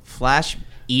of Flash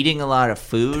eating a lot of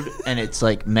food, and it's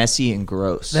like messy and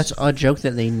gross. That's a joke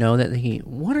that they know that he.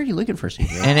 What are you looking for,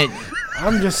 CJ? and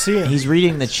I'm just seeing. he's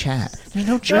reading the chat. There's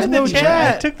no There's chat. no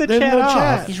chat. I took the There's chat no off.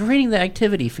 chat. He's reading the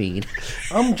activity feed.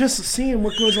 I'm just seeing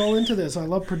what goes all into this. I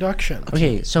love production.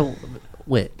 Okay, so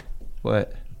wait.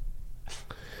 What?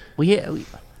 We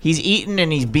He's eating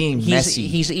and he's being messy.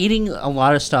 he's eating a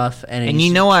lot of stuff, and and he's-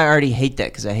 you know I already hate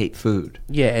that because I hate food.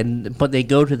 yeah, but they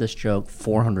go to this joke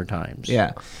 400 times.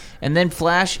 Yeah. And then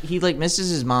Flash, he like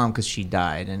misses his mom because she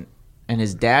died, and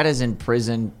his dad is in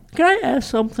prison. Can I ask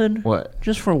something? What?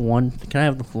 Just for one, can I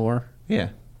have the floor? Yeah.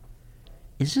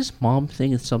 Is this mom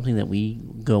thing something that we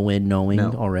go in knowing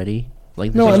No. already?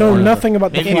 Like No, this I is know one of the- nothing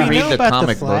about the Maybe If you you Flash. read know the about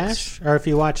comic the Flash, books. or if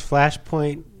you watch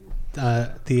Flashpoint,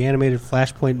 the animated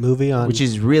Flashpoint movie on Which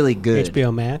is really good.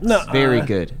 HBO Max. No, Very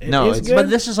good. it No, is it's good. But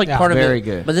this is like Yeah, part of very it.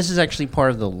 good. But this is actually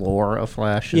part of the lore of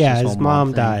Flash. Yeah, this his whole mom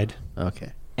thing. died.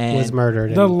 Okay. and Was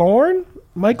murdered. The and, Lorne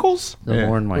Michaels? The Yeah.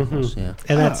 Lorne Michaels, yeah.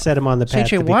 and that set him on the path CJ,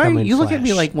 to why are becoming you look at me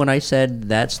Flash. like when I said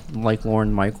that's like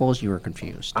Lorne Michaels, you were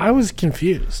confused. I was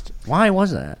confused. Why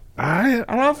was that? I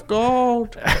love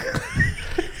gold.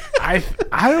 I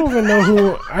don't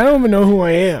even know who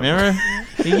I am. Remember?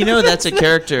 You know that's a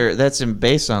character that's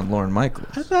based on Lorne Michaels.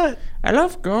 I thought. I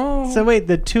love gold. So wait,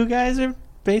 the two guys are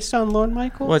based on Lorne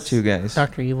Michaels? What two guys?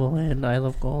 Dr. Evil and I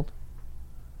Love Gold.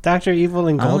 Dr. Evil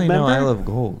and I only know Goldmember? I love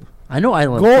gold. I know I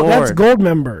Love Gold. Gold. That's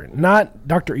Goldmember, not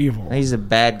Dr. Evil. He's a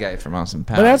bad guy from Austin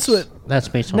Powers. But that's what. That's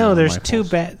based on No, Lorne there's Michaels. two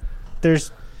bad.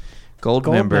 There's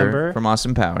Goldmember Goldmember. from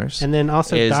Austin Powers. and then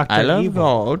also is Dr. I love Evil.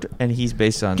 gold, and he's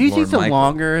based on. Do you Lorne think the Michaels.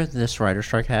 longer this writer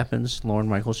strike happens, Lorne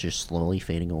Michaels just slowly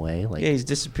fading away? Like Yeah, he's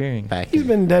disappearing. back He's in-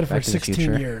 been dead for Back to the 16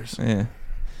 Future. years. Yeah.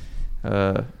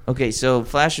 Okay, so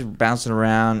Flash is bouncing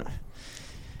around.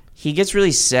 He gets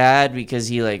really sad because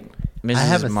he like misses I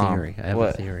have a his mom. theory. I have What?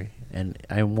 a theory, and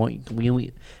I want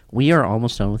we are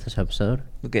almost done with this episode,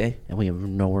 Okay. and we are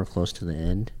nowhere close to the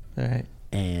end. All right.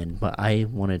 But I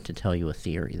wanted to tell you a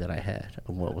theory that I had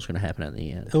of what was going to happen at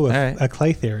the end. Ooh, Alright. a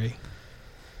clay theory.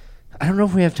 I don't know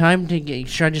if we have time to get.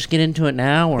 Should I just get into it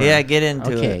now? Or? Yeah, get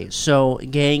into it. Okay, so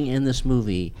gang in this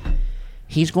movie,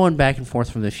 he's going back and forth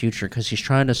from the future because he's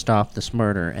trying to stop this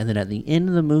murder, and then at the end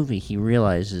of the movie, he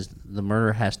realizes the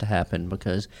murder has to happen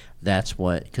because that's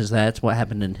what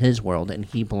happened in his world, and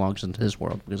he belongs into his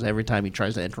world. Because every time he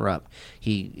tries to interrupt,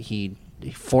 he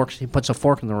puts a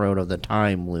fork in the road of the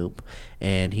time loop,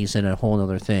 and he's in a whole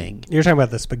other thing. You're talking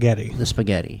about the spaghetti. The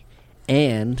spaghetti.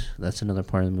 And that's another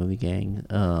part of the movie, gang.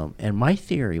 And my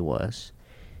theory was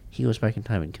he goes back in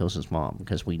time and kills his mom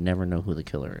because we never know who the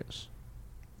killer is.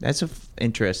 That's an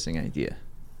interesting idea.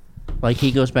 Like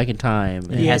he goes back in time.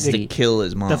 And He has to he- kill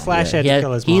his mom. The Flash had he to had-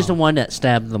 kill his he's mom. the one that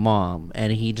stabbed the mom,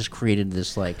 and he just created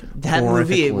this like That horrific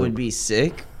movie it loop. would be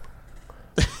sick.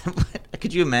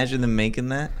 Could you imagine them making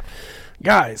that?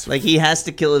 Guys, Like he has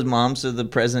to kill his mom so the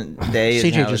present day is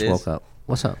CJ how just it is. woke up.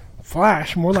 What's up?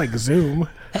 Flash, more like Zoom.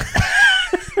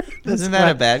 Isn't that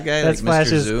a bad guy? That's like Mr.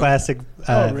 Flash's Zoom? classic.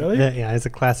 Oh, really? Yeah, he's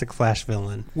a classic Flash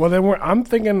villain. Well, then I'm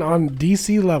thinking on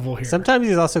DC level here. Sometimes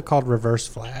he's also called Reverse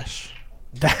Flash.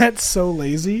 That's so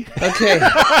lazy. Okay.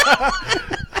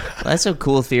 That's a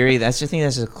cool theory. I think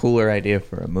that's a cooler idea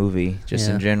for a movie, just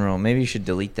Yeah. in general. Maybe you should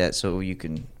delete that so you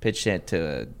can pitch that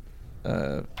to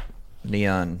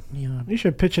Neon. Neon. You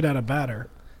should pitch it at a batter.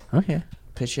 Okay.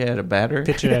 Pitch it at a batter?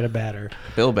 Pitch it at a batter.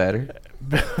 Bill Batter.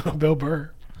 Bill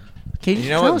Burr. Can You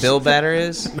know tell what us- Bill Batter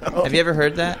is? Have you ever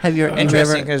heard that? Have you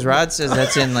Interesting, ever? because Rod says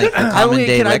that's in like the I common mean,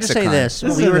 day can I just lexicon. say this?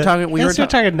 This We is were a- talking. We yes, were you're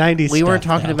talking 90s We were stuff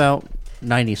talking now. about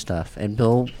 '90s stuff, and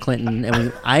Bill Clinton.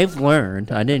 And I've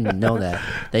learned, I didn't know that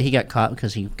he got caught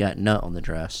because he got nut on the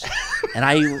dress, and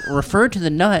I referred to the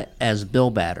nut as Bill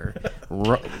Batter.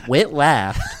 Whit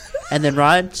laughed, and then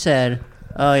Rod said,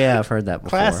 "Oh yeah, I've heard that before."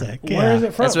 Classic. Yeah. Where is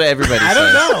it from? That's what everybody says. I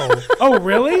don't know. Oh,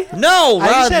 really? No, I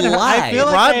Rod said, lied. I feel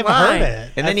like Rod I've lied. heard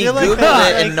it. And I then he feel like Googled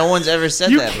that, it, and no one's ever said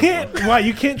You that can't. before. Why?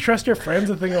 You can't trust your friends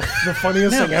to think of the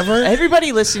funniest thing ever.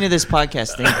 Everybody listening to this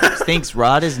podcast thinks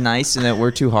Rod is nice and that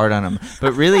we're too hard on him.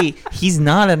 But really, he's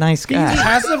not a nice guy.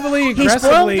 Passively, He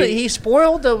aggressively.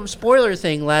 spoiled the spoiler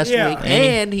thing last Yeah. week,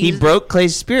 and He broke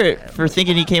Clay's spirit for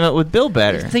thinking he came up with Bill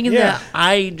Batter. thinking Yeah.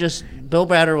 that Bill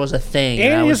Batter was a thing,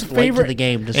 And and I his was late to favorite- the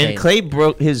game to say And it. Clay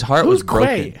broke his heart. Who's was broken.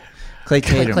 Quay? Clay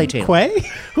Tatum. Clay Tatum. Quay?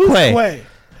 Who's Quay. Quay?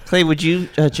 Clay, would you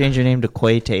change your name to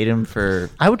Quay Tatum for?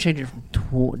 I would change it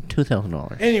for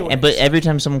 $2,000. Anyway, But every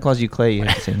time someone calls you Clay, you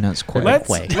have to say no, it's Quay.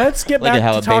 Quay. let's get Look at back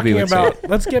how to a baby talking would say about. it.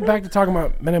 Let's get back to talking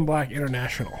about Men in Black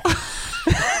International.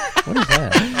 What is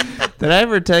that? Did I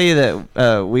ever tell you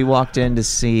that we walked in to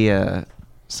see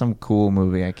some cool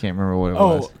movie? I can't remember what it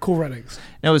was. Oh, Cool Runnings.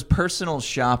 No, it was Personal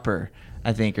Shopper,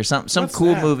 I think, or some What's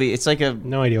cool that? movie. It's like a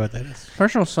No idea what that is.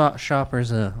 Personal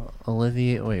shopper's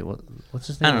Olivier. Wait, what's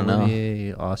his name? I don't know.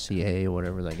 Olivier Ossier,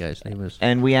 whatever that guy's name is.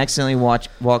 and we accidentally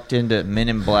walked into Men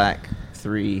in Black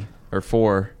 3 or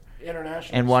 4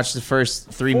 International. and watched the first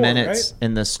 3 4, minutes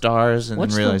in the stars and then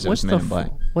realized it was Men in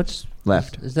Black. What's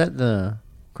Left. Is that the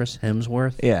Chris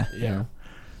Hemsworth? Yeah, Yeah.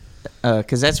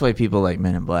 because that's why people like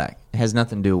Men in Black. It has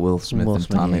nothing to do with Will Smith Will and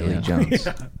Smith, Tommy yeah, Lee yeah. Jones.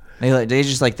 They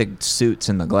just like the suits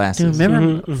and the glasses.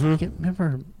 Dude,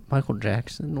 remember Michael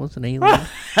Jackson was an alien?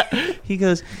 He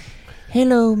goes,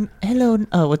 hello,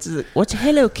 what's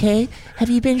hello, Kay? Have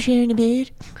you been sharing a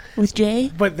bed with Jay?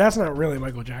 But that's not really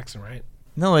Michael Jackson, right?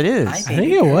 No, it is. I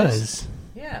think it was.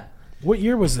 Yeah. What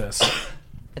year was this?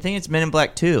 I think it's Men in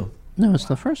Black 2. No, it's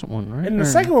the first one, right? And the Or-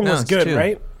 second one No, was it's good, 2.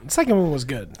 right? The second one was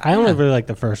good. I only really like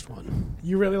the first one.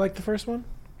 You really liked the first one?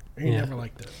 Or you Yeah. never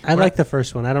liked it? I like the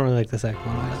first one. I don't really like the second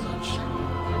one as much.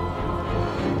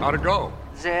 How'd it go?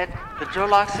 Zed, the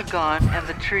Jolocks are gone and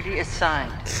the treaty is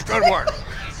signed. Good work.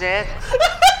 Zed,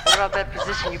 what about that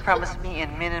position you promised me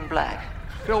in Men in Black?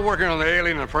 Still working on the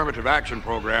Alien Affirmative Action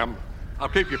Program. I'll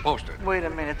keep you posted. Wait a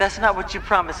minute, that's not what you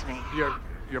promised me.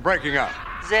 You're breaking up.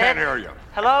 Zed? Can't hear you.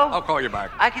 Hello? I'll call you back.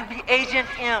 I can be Agent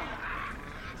M.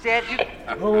 Zed, you...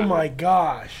 Oh my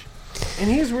gosh. And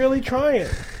he's really trying.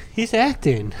 He's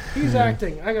acting. He's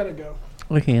acting. I gotta go.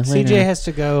 Okay, later. CJ has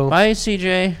to go. Bye,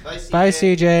 CJ. Bye,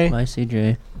 CJ. Bye,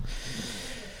 CJ.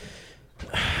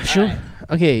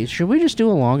 Should we just do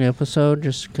a long episode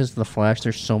just because of the Flash?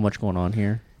 There's so much going on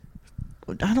here.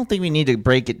 I don't think we need to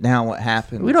break it down what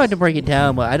happened. We don't have to break it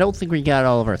down, but I don't think we got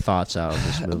all of our thoughts out of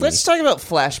this movie. Let's talk about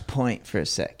Flashpoint for a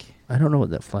sec. I don't know what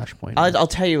that Flashpoint is. I'll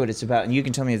tell you what it's about, and you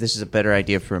can tell me if this is a better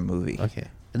idea for a movie. Okay.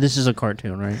 This is a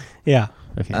cartoon, right? Yeah.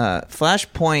 Okay.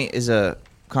 Flashpoint is a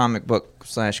comic book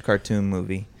 / cartoon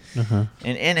movie. Uh-huh.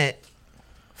 And in it,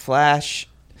 Flash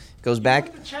goes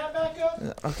back. Chat back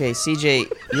up? Okay,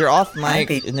 CJ, you're off mic,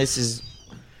 and this is.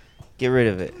 Get rid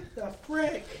of it. The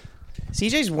frick?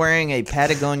 CJ's wearing a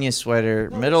Patagonia sweater,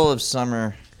 middle of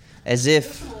summer, as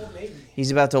if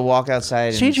he's about to walk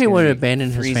outside. And it's CJ gonna would be abandon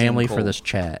his freezing family for cold. this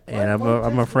chat, and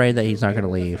I'm afraid that he's not going to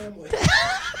leave.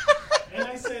 And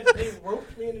I said they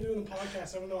roped me into doing the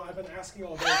podcast, even though I've been asking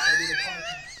all day to do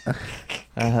the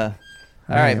podcast.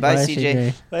 All right, bye,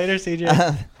 CJ. Later,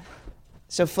 CJ.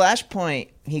 So Flashpoint,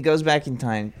 he goes back in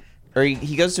time, or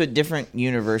he goes to a different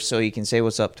universe so he can say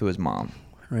what's up to his mom.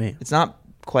 Right. It's not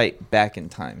quite back in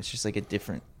time. It's just like a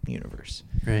different universe.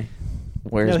 Right.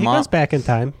 Where No, his he mom. goes back in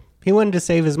time. He wanted to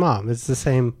save his mom. It's the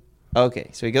same. Okay,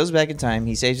 so he goes back in time.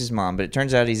 He saves his mom, but it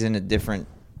turns out he's in a different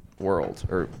world,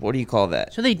 or what do you call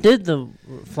that? So they did the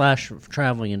Flash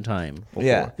traveling in time before.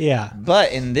 Yeah. Yeah.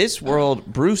 But in this world,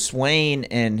 Bruce Wayne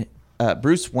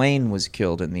was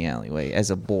killed in the alleyway as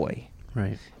a boy.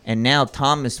 Right. And now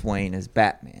Thomas Wayne is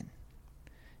Batman.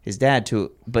 His dad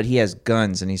too, but he has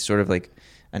guns and he's sort of like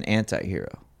an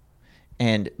anti-hero.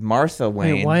 And Martha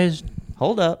Wayne. Wait, why is...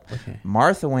 Hold up. Okay.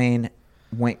 Martha Wayne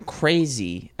went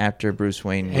crazy after Bruce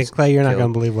Wayne was Hey, Clay, you're not killed,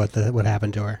 going to believe what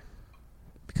happened to her.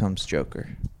 becomes Joker.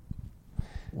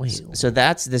 Wait, So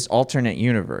that's this alternate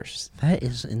universe. that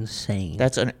is insane.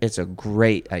 It's a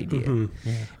great idea.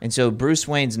 Mm-hmm. And so Bruce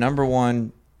Wayne's number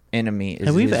one enemy is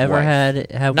have we his ever wife.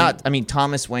 had... I mean,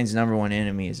 Thomas Wayne's number one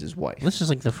enemy is his wife. This is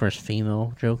like the first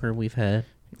female Joker we've had.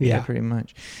 Yeah. Pretty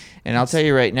much. And I'll tell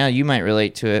you right now, you might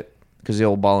relate to it because the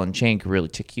old ball and chain could really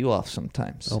tick you off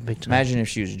sometimes. Oh, big time. Imagine if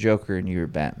she was Joker and you were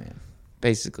Batman.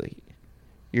 Basically,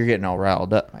 you're getting all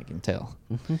riled up, I can tell.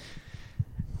 Mm-hmm.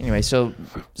 Anyway, so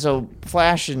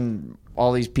Flash and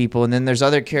all these people, and then there's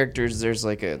other characters. There's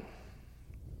like a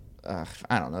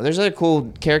I don't know. There's other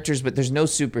cool characters, but there's no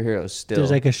superheroes still.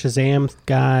 There's like a Shazam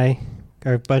guy,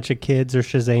 or a bunch of kids are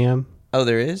Shazam. Oh,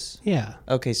 there is? Yeah.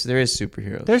 Okay, so there is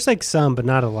superheroes. There's like some, but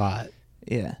not a lot.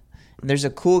 Yeah. And there's a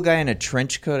cool guy in a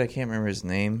trench coat. I can't remember his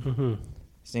name. Mm-hmm.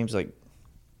 His name's like,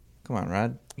 come on,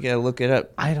 Rod. You got to look it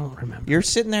up. I don't remember. You're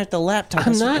sitting there at the laptop.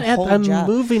 I'm That's not your at. whole I'm job.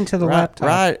 moving to the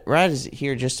laptop. Rod is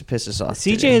here just to piss us off.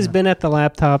 CJ today. has been at the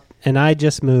laptop, and I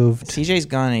just moved. CJ's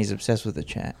gone and he's obsessed with the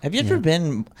chat. Have you ever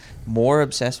been more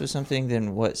obsessed with something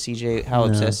than what CJ? How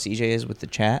obsessed CJ is with the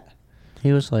chat?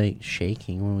 He was like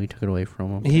shaking when we took it away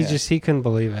from him. He couldn't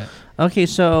believe it. Okay,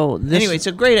 so anyway, it's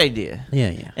a great idea.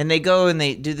 Yeah. And they go and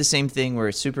they do the same thing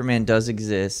where Superman does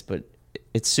exist, but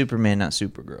it's Superman, not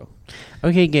Supergirl.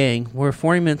 Okay, gang, we're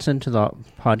 40 minutes into the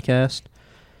podcast.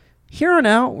 Here on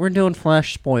out, we're doing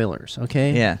Flash spoilers,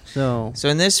 okay? Yeah. So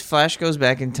in this, Flash goes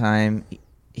back in time.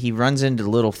 He runs into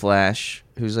Little Flash,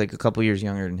 who's like a couple years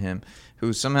younger than him,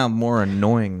 who's somehow more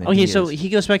annoying than he is. so he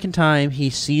goes back in time. He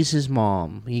sees his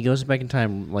mom. He goes back in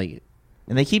time, like...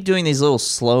 And they keep doing these little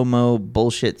slow-mo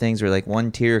bullshit things where like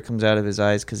one tear comes out of his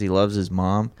eyes because he loves his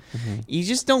mom. Mm-hmm. You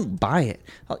just don't buy it.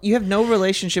 You have no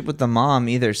relationship with the mom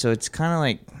either, so it's kind of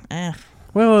like,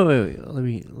 Wait.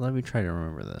 Let me try to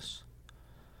remember this.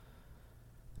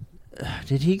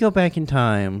 Did he go back in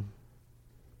time?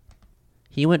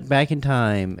 He went back in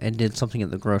time and did something at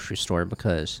the grocery store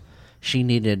because she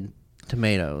needed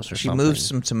tomatoes or She something. moved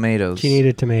some tomatoes. She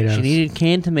needed tomatoes. She needed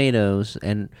canned tomatoes,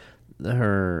 and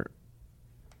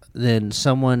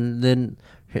then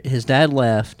his dad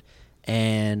left,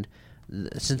 and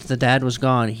since the dad was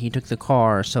gone, he took the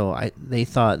car. So they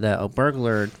thought that a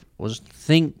burglar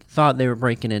thought they were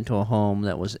breaking into a home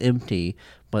that was empty,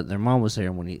 but their mom was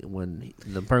there. When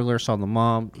the burglar saw the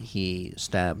mom, he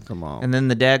stabbed the mom. And then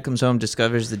the dad comes home,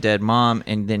 discovers the dead mom,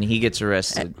 and then he gets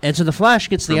arrested. And so the Flash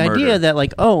gets the murder. idea that,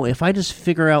 like, oh, if I just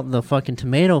figure out the fucking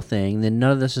tomato thing, then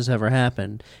none of this has ever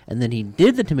happened. And then he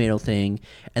did the tomato thing,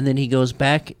 and then he goes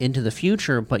back into the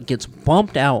future, but gets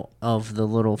bumped out of the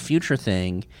little future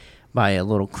thing by a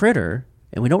little critter,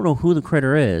 and we don't know who the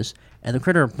critter is. And the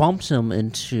critter bumps him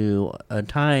into a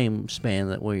time span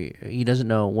that he doesn't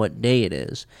know what day it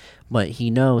is, but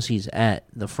he knows he's at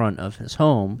the front of his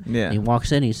home. Yeah. And he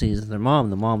walks in, he sees their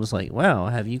mom. The mom is like, "Wow,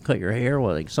 have you cut your hair?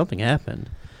 Well, like something happened."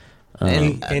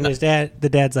 And the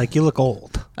dad's like, "You look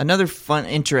old." Another fun,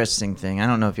 interesting thing. I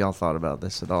don't know if y'all thought about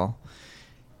this at all.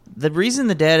 The reason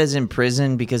the dad is in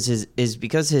prison because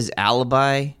his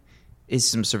alibi is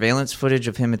some surveillance footage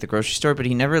of him at the grocery store, but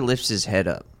he never lifts his head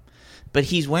up. But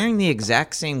he's wearing the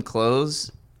exact same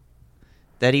clothes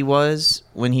that he was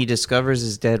when he discovers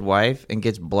his dead wife and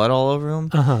gets blood all over him.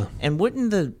 Uh-huh. And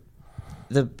wouldn't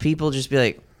the people just be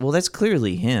like, well, that's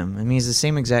clearly him. I mean, he's the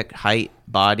same exact height,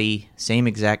 body, same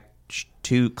exact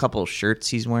couple shirts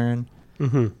he's wearing.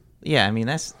 Mm-hmm. Yeah, I mean,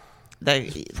 that's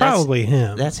probably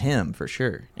him. That's him for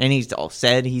sure. And he's all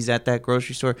said he's at that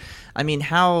grocery store. I mean,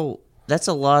 that's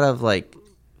a lot of like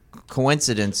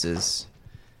coincidences.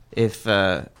 If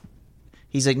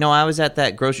he's like, no, I was at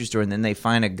that grocery store, and then they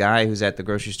find a guy who's at the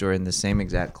grocery store in the same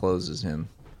exact clothes as him.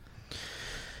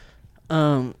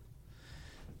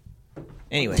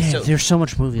 Anyway, damn, there's so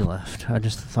much movie left. I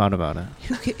just thought about it.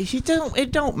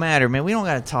 It don't matter, man. We don't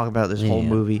got to talk about this whole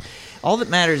movie. All that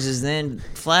matters is then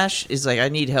Flash is like, I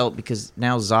need help because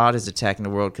now Zod is attacking the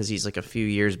world because he's like a few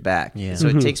years back. Yeah. So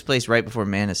it takes place right before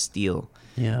Man of Steel.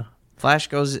 Yeah. Flash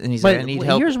goes and he's like, I need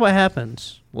help. Here's what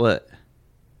happens. What?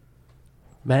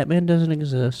 Batman doesn't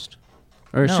exist.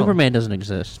 Or No. Superman doesn't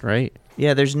exist, right?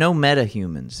 Yeah, there's no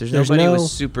meta-humans. There's nobody with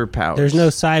superpowers. There's no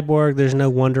Cyborg. There's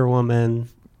no Wonder Woman.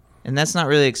 And that's not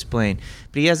really explained.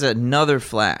 But he has another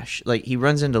Flash. Like, he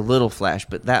runs into Little Flash,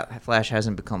 but that Flash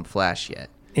hasn't become Flash yet.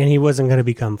 And he wasn't going to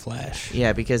become Flash.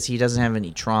 Yeah, because he doesn't have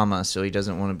any trauma, so he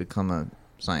doesn't want to become a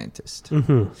scientist.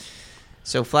 Mm-hmm.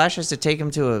 So Flash has to take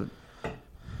him to a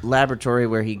laboratory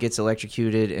where he gets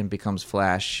electrocuted and becomes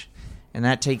Flash. And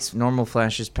that takes normal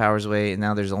Flash's powers away, and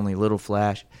now there's only Little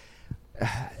Flash.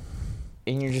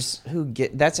 And you're just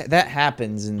that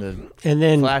happens in the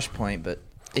Flashpoint, but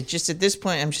it's just at this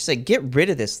point I'm just like, get rid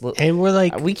of this. And we're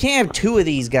like, we can't have two of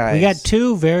these guys. We got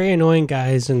two very annoying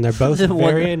guys, and they're both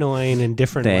very annoying in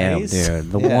different ways.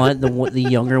 Dude. The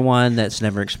younger one that's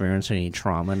never experienced any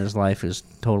trauma in his life is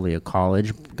totally a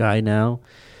college guy now.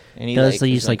 And he does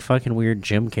these like fucking weird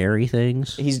Jim Carrey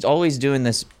things. He's always doing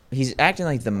this. He's acting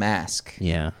like The Mask.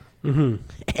 Yeah. Mm-hmm.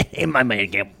 In my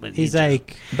man, he's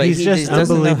like, but he's just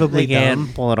unbelievably dumb.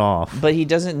 Pull it off. But he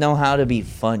doesn't know how to be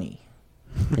funny.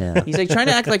 Yeah. He's like trying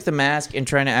to act like The Mask and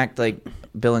trying to act like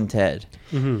Bill and Ted.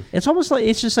 It's almost like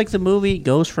it's just like the movie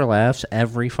goes for laughs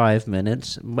every 5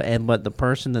 minutes, but the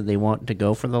person that they want to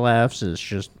go for the laughs is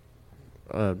just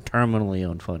terminally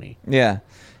unfunny. Yeah.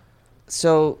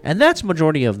 So, and that's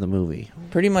majority of the movie.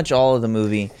 Pretty much all of the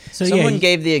movie. So, someone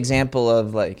gave the example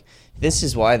of like, this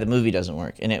is why the movie doesn't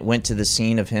work, and it went to the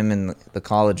scene of him in the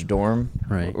college dorm,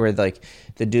 right, where like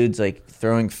the dude's like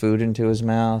throwing food into his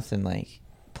mouth and like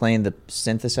playing the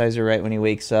synthesizer right when he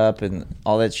wakes up and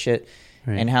all that shit,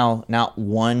 right. And how not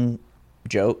one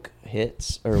joke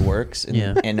hits or works in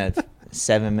a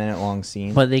 7-minute long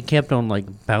scene. But they kept on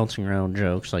like bouncing around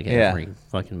jokes like every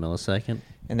fucking millisecond.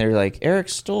 And they're like, Eric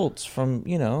Stoltz from,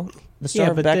 the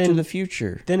star of Back to the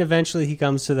Future. Then eventually he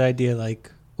comes to the idea like,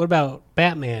 what about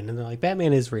Batman? And they're like,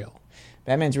 Batman is real.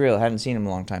 Batman's real. I haven't seen him in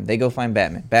a long time. They go find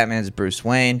Batman. Batman's Bruce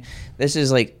Wayne. This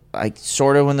is like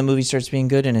sort of when the movie starts being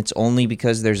good, and it's only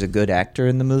because there's a good actor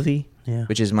in the movie,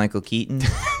 which is Michael Keaton.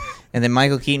 And then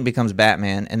Michael Keaton becomes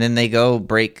Batman, and then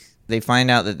they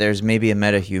find out that there's maybe a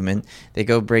metahuman. They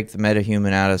go break the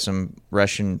metahuman out of some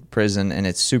Russian prison, and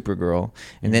it's Supergirl.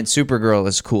 And then Supergirl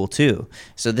is cool, too.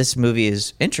 So this movie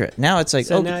is interesting. Now it's like,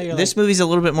 this movie's a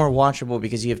little bit more watchable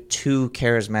because you have two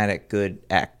charismatic, good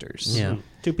actors. Yeah.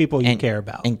 Two people you care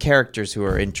about. And characters who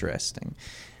are interesting.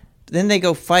 Then they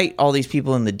go fight all these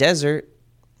people in the desert,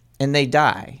 and they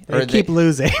die. They keep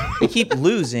losing. They keep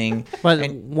losing.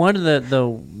 But one of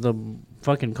the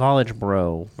fucking college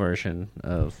bro version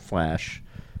of Flash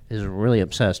is really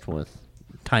obsessed with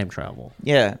time travel.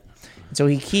 Yeah. So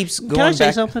he keeps going back. Can I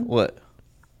say something? What?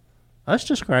 Us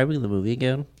describing the movie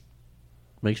again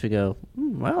makes me go,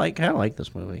 I kind of like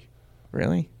this movie.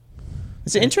 Really?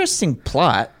 It's an interesting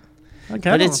plot,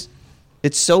 but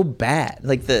it's so bad.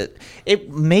 Like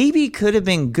it maybe could have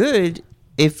been good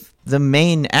if the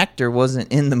main actor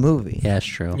wasn't in the movie. Yeah, that's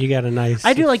true. You got a nice...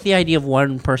 I do like the idea of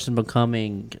one person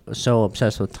becoming so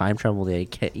obsessed with time travel that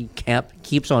he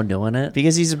keeps on doing it.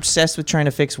 Because he's obsessed with trying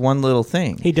to fix one little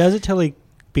thing. He does it till he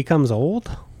becomes old?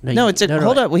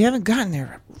 Hold up. We haven't gotten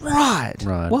there. Rod.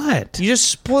 What? You just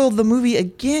spoiled the movie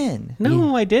again.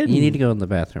 No, I didn't. You need to go in the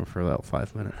bathroom for about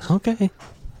 5 minutes. Okay.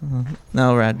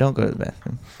 No, Rod, don't go to the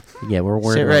bathroom. Yeah, we're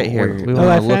worried. Sit right here.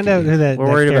 I found out who that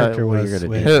character what was. You're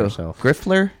gonna do with yourself.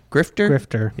 Grifter?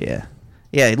 Grifter. Yeah.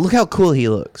 Yeah, look how cool he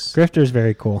looks. Grifter's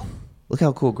very cool. Look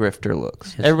how cool Grifter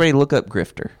looks. Everybody look up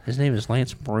Grifter. His name is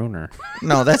Lance Bruner.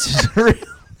 No, that's his real...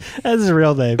 That's his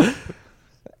real name.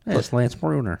 It's Lance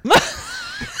Bruner. No,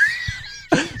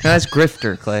 that's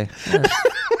Grifter, Clay.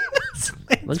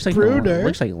 Looks like Bruner.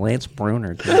 Looks like Lance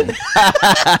Bruner.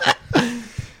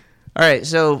 All right,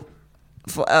 so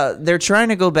they're trying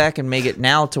to go back and make it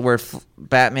now to where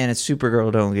Batman and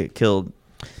Supergirl don't get killed.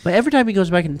 But every time he goes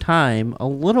back in time, a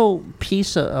little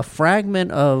piece, a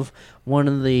fragment of one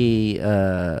of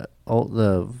the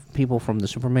people from the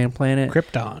Superman planet,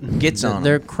 Krypton, gets on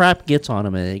their him. crap gets on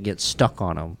him, and it gets stuck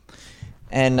on him.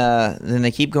 And then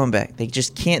they keep going back. They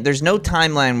just can't. There's no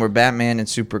timeline where Batman and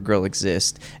Supergirl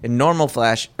exist. And Normal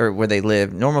Flash, or where they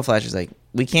live, Normal Flash is like,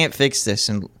 we can't fix this.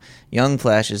 And Young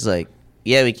Flash is like,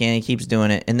 yeah, we can. He keeps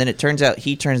doing it. And then it turns out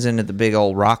he turns into the big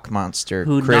old rock monster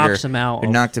who critter knocks him out.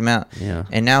 Who knocked him out. Yeah.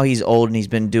 And now he's old and he's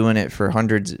been doing it for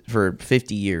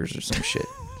 50 years or some shit.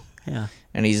 Yeah.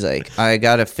 And he's like, I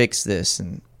got to fix this.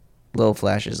 And Little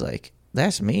Flash is like,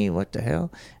 that's me. What the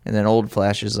hell? And then Old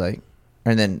Flash is like,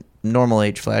 and then Normal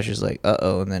Age Flash is like,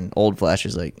 uh-oh. And then Old Flash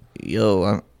is like,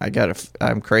 yo,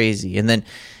 I'm crazy. And then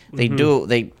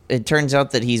it turns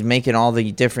out that he's making all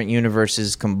the different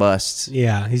universes combust.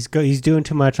 Yeah, he's doing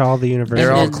too much. All the universes.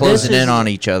 They're all closing in on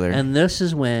each other. And this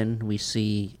is when we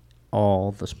see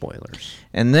all the spoilers.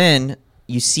 And then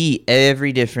you see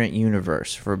every different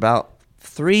universe for about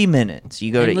 3 minutes.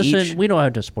 You go to each. We don't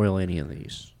have to spoil any of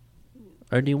these.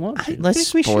 Or do you want to? Let's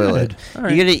spoil it.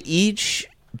 Right. You go to each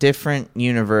different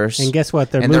universe, and guess what?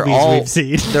 They're movies we've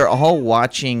seen. They're all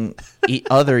watching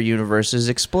other universes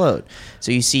explode.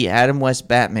 So you see Adam West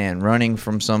Batman running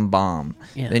from some bomb.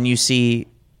 Yeah. Then you see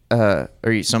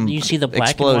you see the black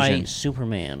explosion. and white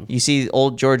Superman. You see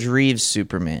old George Reeves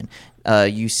Superman.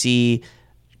 You see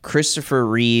Christopher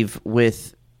Reeve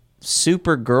with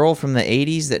Supergirl from the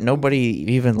 80s that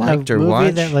nobody even liked or watched. A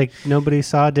movie that like nobody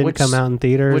saw, didn't come out in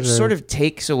theaters. Which sort of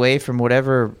takes away from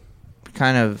whatever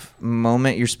kind of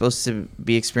moment you're supposed to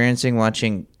be experiencing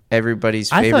watching everybody's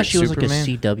favorite Superman. I thought she was like a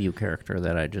CW character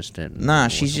that I just didn't. Nah,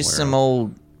 she's just some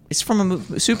old... It's from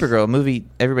Supergirl, a movie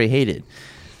everybody hated.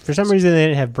 For some reason, they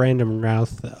didn't have Brandon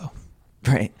Routh, though.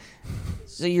 Right.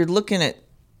 So you're looking at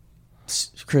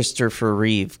Christopher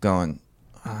Reeve going,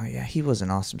 oh, yeah, he was an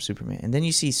awesome Superman. And then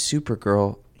you see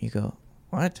Supergirl, you go,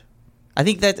 what? I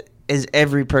think that is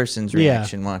every person's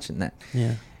reaction watching that.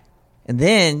 Yeah. And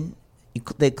then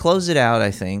they close it out,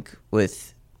 I think,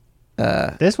 with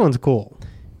this one's cool.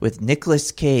 With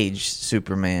Nicolas Cage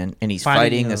Superman, and he's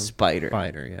fighting a spider.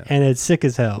 Yeah. And it's sick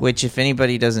as hell. Which, if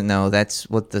anybody doesn't know, that's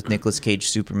what the Nicolas Cage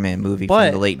Superman movie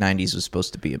But from the late 90s was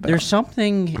supposed to be about. There's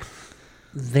something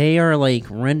they are like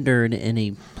rendered in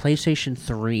a PlayStation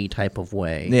 3 type of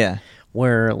way. Yeah.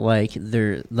 Where like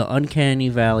the uncanny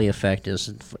valley effect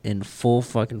is in full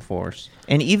fucking force.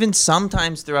 And even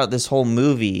sometimes throughout this whole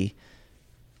movie,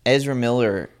 Ezra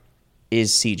Miller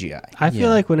is CGI. I feel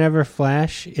like whenever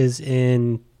Flash is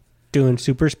in doing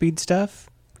super speed stuff,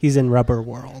 he's in Rubber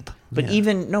World. But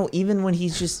even when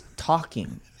he's just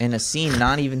talking in a scene,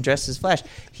 not even dressed as Flash,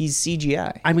 he's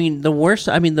CGI. I mean,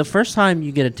 the first time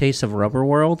you get a taste of Rubber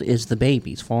World is the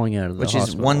babies falling out of the hospital. Which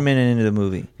is 1 minute into the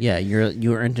movie. Yeah,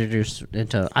 you're introduced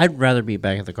into. I'd rather be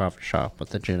back at the coffee shop with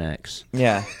the Gen X.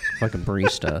 Yeah. Fucking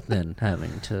barista than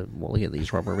having to look at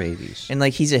these rubber babies. And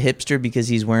like he's a hipster because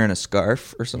he's wearing a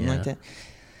scarf or something like that.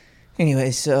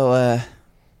 Anyway, so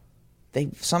they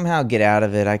somehow get out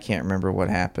of it. I can't remember what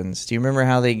happens. Do you remember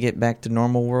how they get back to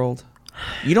normal world?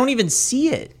 You don't even see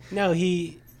it. No,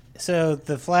 so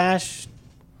the Flash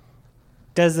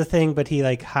does the thing, but he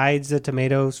like hides the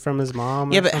tomatoes from his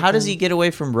mom. Yeah, but how does he get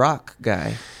away from Rock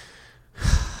Guy?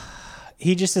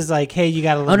 He just is like, hey, you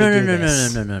gotta let me do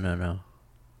this. No.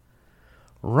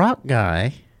 Rock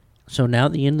Guy. So now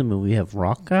at the end of the movie, we have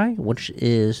Rock Guy, which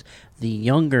is the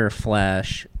younger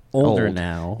Flash, older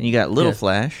now. And you got Little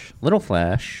Flash. Little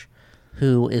Flash,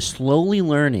 who is slowly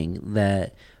learning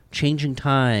that changing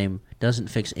time doesn't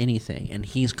fix anything. And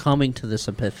he's coming to this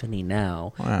epiphany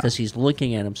now because he's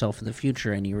looking at himself in the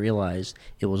future and he realized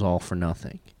it was all for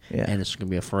nothing. Yeah. And it's going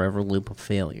to be a forever loop of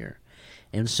failure.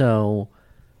 And so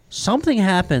something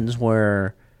happens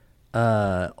where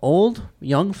old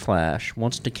young Flash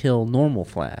wants to kill normal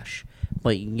Flash,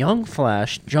 but young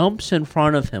Flash jumps in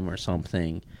front of him or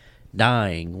something,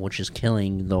 dying, which is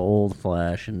killing the old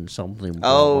Flash and something.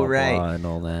 Blah, blah, and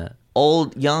all that.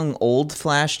 Old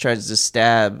Flash tries to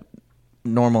stab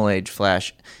normal age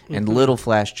Flash, and Little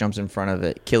Flash jumps in front of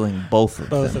it, killing both of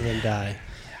them. Both of them die.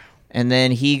 And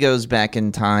then he goes back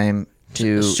in time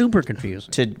to super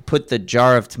confusing to put the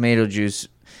jar of tomato juice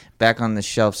back on the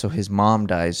shelf so his mom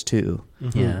dies too.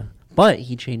 Mm-hmm. Yeah, but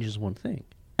he changes one thing.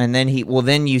 And then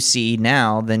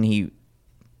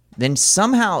then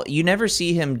somehow you never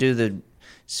see him do the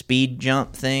speed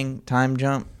jump thing, time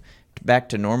jump back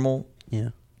to normal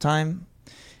time,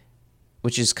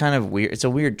 which is kind of weird. It's a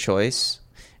weird choice.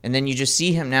 And then you just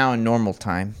see him now in normal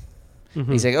time.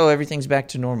 Mm-hmm. He's like, oh, everything's back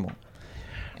to normal.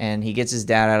 And he gets his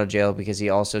dad out of jail because he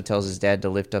also tells his dad to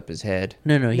lift up his head.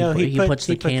 He puts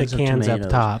the cans of tomatoes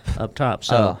up top.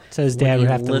 So his dad would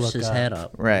have to lift look his up. head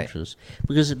up. Right.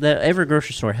 Because every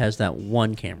grocery store has that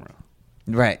one camera.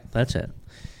 Right. That's it.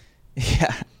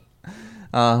 Yeah.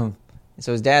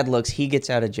 So his dad looks, he gets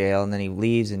out of jail, and then he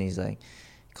leaves, and he's like,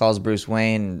 calls Bruce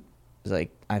Wayne, and he's like,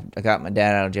 I got my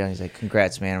dad out of jail. And he's like,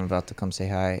 congrats, man, I'm about to come say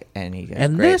hi. And he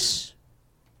goes, this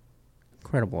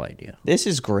incredible idea. This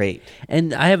is great.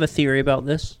 And I have a theory about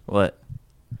this. What?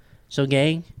 So,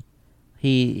 gang,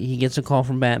 he gets a call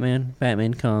from Batman.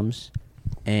 Batman comes,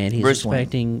 and he's Bruce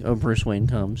Wayne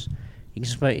comes.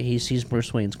 He sees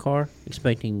Bruce Wayne's car,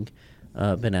 expecting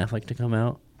Ben Affleck to come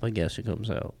out. But guess who comes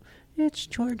out? It's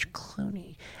George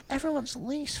Clooney, everyone's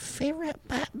least favorite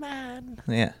Batman.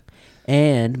 Yeah.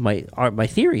 And my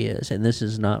theory is, and this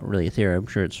is not really a theory, I'm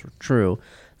sure it's true,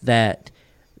 that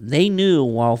they knew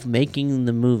while making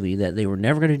the movie that they were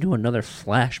never going to do another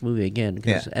Flash movie again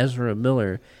because Ezra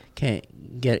Miller can't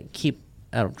keep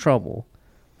out of trouble,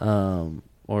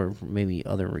 or maybe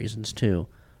other reasons too.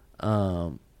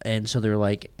 And so they're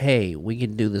like, hey, we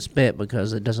can do this bit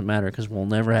because it doesn't matter because we'll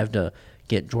never have to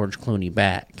get George Clooney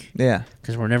back. Yeah.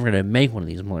 Because we're never going to make one of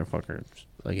these motherfuckers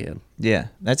again. Yeah.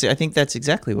 I think that's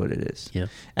exactly what it is. Yeah.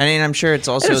 I mean, I'm sure it's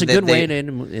also a good way to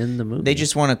end the movie. They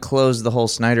just want to close the whole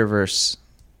Snyderverse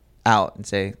out and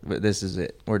say, this is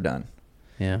it. We're done.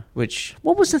 Yeah.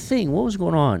 What was the thing? What was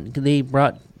going on? They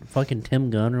brought fucking Tim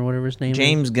Gunn or whatever his name is?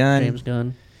 James Gunn. James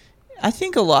Gunn. I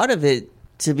think a lot of it,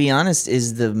 to be honest,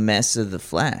 is the mess of The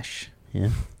Flash. Yeah.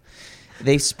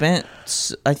 They spent,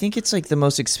 I think it's like the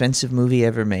most expensive movie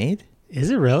ever made. Is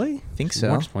it really? I think so.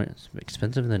 More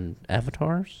expensive than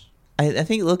Avatars? I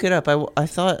think, look it up. I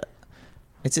thought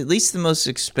it's at least the most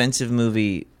expensive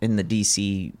movie in the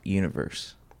DC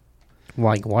universe.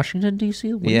 Like Washington,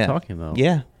 D.C.? What are you talking about?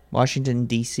 Yeah, Washington,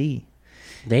 D.C.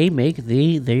 They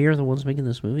are the ones making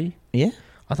this movie? Yeah.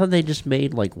 I thought they just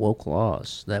made like woke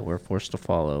laws that we're forced to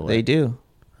follow. They do.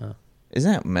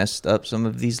 Isn't that messed up? Some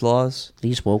of these laws.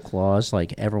 These woke laws,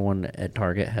 like everyone at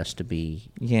Target has to be.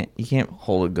 You can't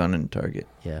hold a gun in Target.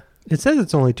 Yeah, It says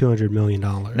it's only $200 million.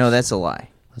 No, that's a lie.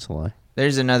 that's a lie.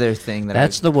 There's another thing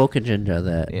That's the woke agenda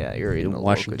that. Yeah, you're reading the woke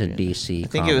Washington agenda. D.C. I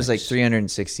think it was like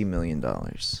comics. $360 million. Well,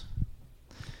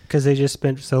 Because they just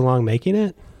spent so long making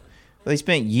it? they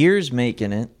spent years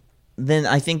making it. Then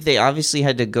I think they obviously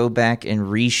had to go back and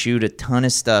reshoot a ton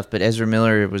of stuff. But Ezra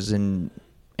Miller was in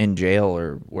jail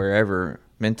or wherever,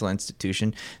 mental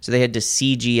institution. So they had to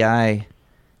CGI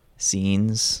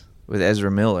scenes with Ezra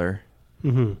Miller.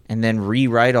 Mm-hmm. And then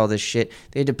rewrite all this shit.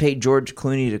 They had to pay George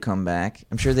Clooney to come back.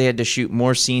 I'm sure they had to shoot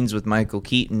more scenes with Michael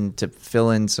Keaton to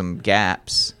fill in some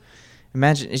gaps.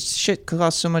 Imagine, it's shit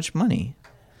costs so much money.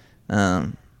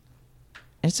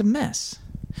 It's a mess.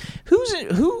 Who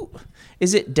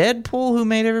is it? Deadpool who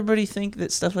made everybody think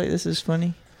that stuff like this is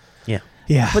funny? Yeah.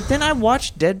 Yeah. But then I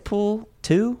watched Deadpool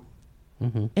 2.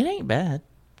 Mm-hmm. It ain't bad.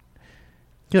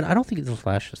 Dude, I don't think The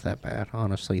Flash is that bad,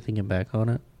 honestly, thinking back on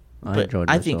it. I But enjoyed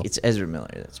I myself. think it's Ezra Miller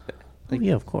that's bad. Oh,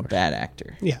 yeah, of course. Bad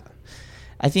actor. Yeah.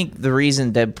 I think the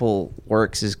reason Deadpool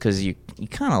works is because you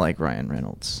kind of like Ryan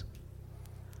Reynolds.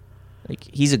 Like,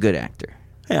 he's a good actor.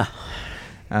 Yeah.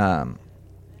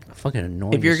 Fucking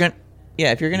annoying. If you're gonna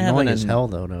have Annoying an as hell,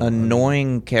 though, no.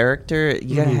 annoying character,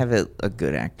 you gotta have a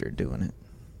good actor doing it.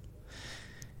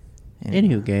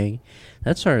 Anywho, gang,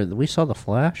 we saw The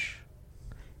Flash,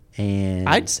 and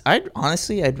I'd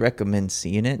honestly Recommend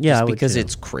seeing it. Yeah, just I would because too.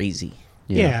 it's crazy.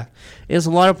 Yeah. There's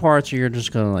a lot of parts where you're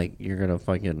just gonna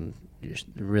fucking just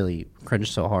really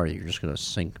cringe so hard you're just gonna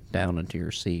sink down into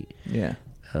your seat. Yeah.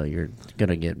 You're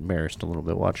gonna get embarrassed a little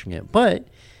bit watching it, but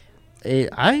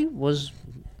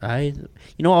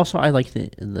also I like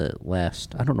the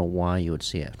last. I don't know why you would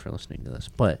see it after listening to this,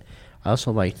 but I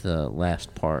also liked the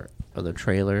last part of the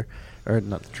trailer, or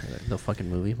not the trailer, the fucking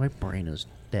movie. My brain is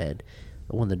dead.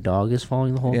 When the dog is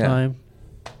falling the whole Yeah. time.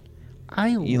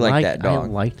 You like that dog. I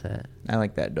liked that. I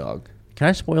like that dog. Can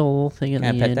I spoil a little thing at Can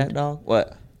I the pet end? that dog?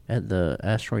 What? At the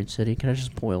Asteroid City? Can I just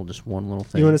spoil just one little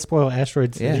thing? You want to spoil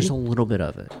Asteroid City? Yeah. Just a little bit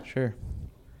of it. Sure.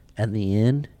 At the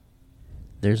end,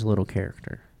 there's a little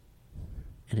character,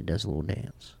 and it does a little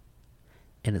dance,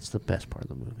 and it's the best part of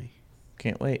the movie.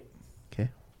 Can't wait. Okay,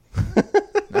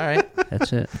 All right.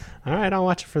 that's it. All right, I'll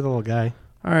watch it for the little guy.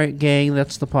 All right, gang,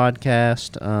 that's the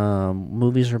podcast.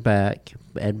 Movies are back,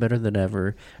 and better than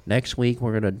ever. Next week,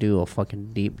 we're going to do a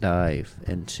fucking deep dive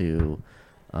into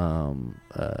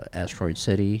Asteroid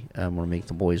City. I'm going to make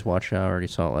the boys watch it. I already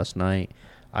saw it last night.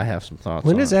 I have some thoughts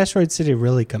When on does it. Asteroid City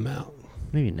really come out?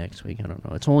 Maybe next week. I don't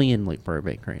know. It's only in,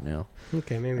 Burbank right now.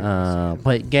 Okay, maybe.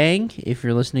 But, gang, if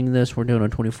you're listening to this, we're doing a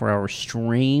 24-hour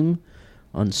stream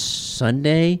on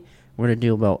Sunday. We're going to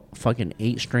do about fucking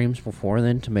 8 streams before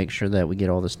then to make sure that we get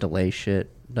all this delay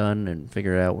shit done and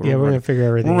figure it out. We're going to figure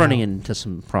everything out. We're running into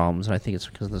some problems, and I think it's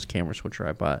because of this camera switcher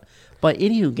I bought. But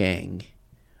anywho, gang,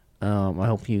 I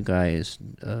hope you guys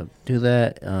do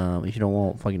that. If you don't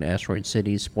want fucking Asteroid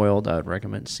City spoiled, I would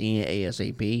recommend seeing it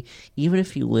ASAP. Even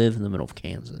if you live in the middle of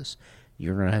Kansas,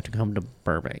 you're going to have to come to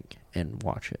Burbank and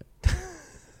watch it.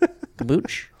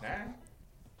 Kabooch.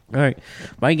 All right.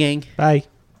 Bye, gang. Bye.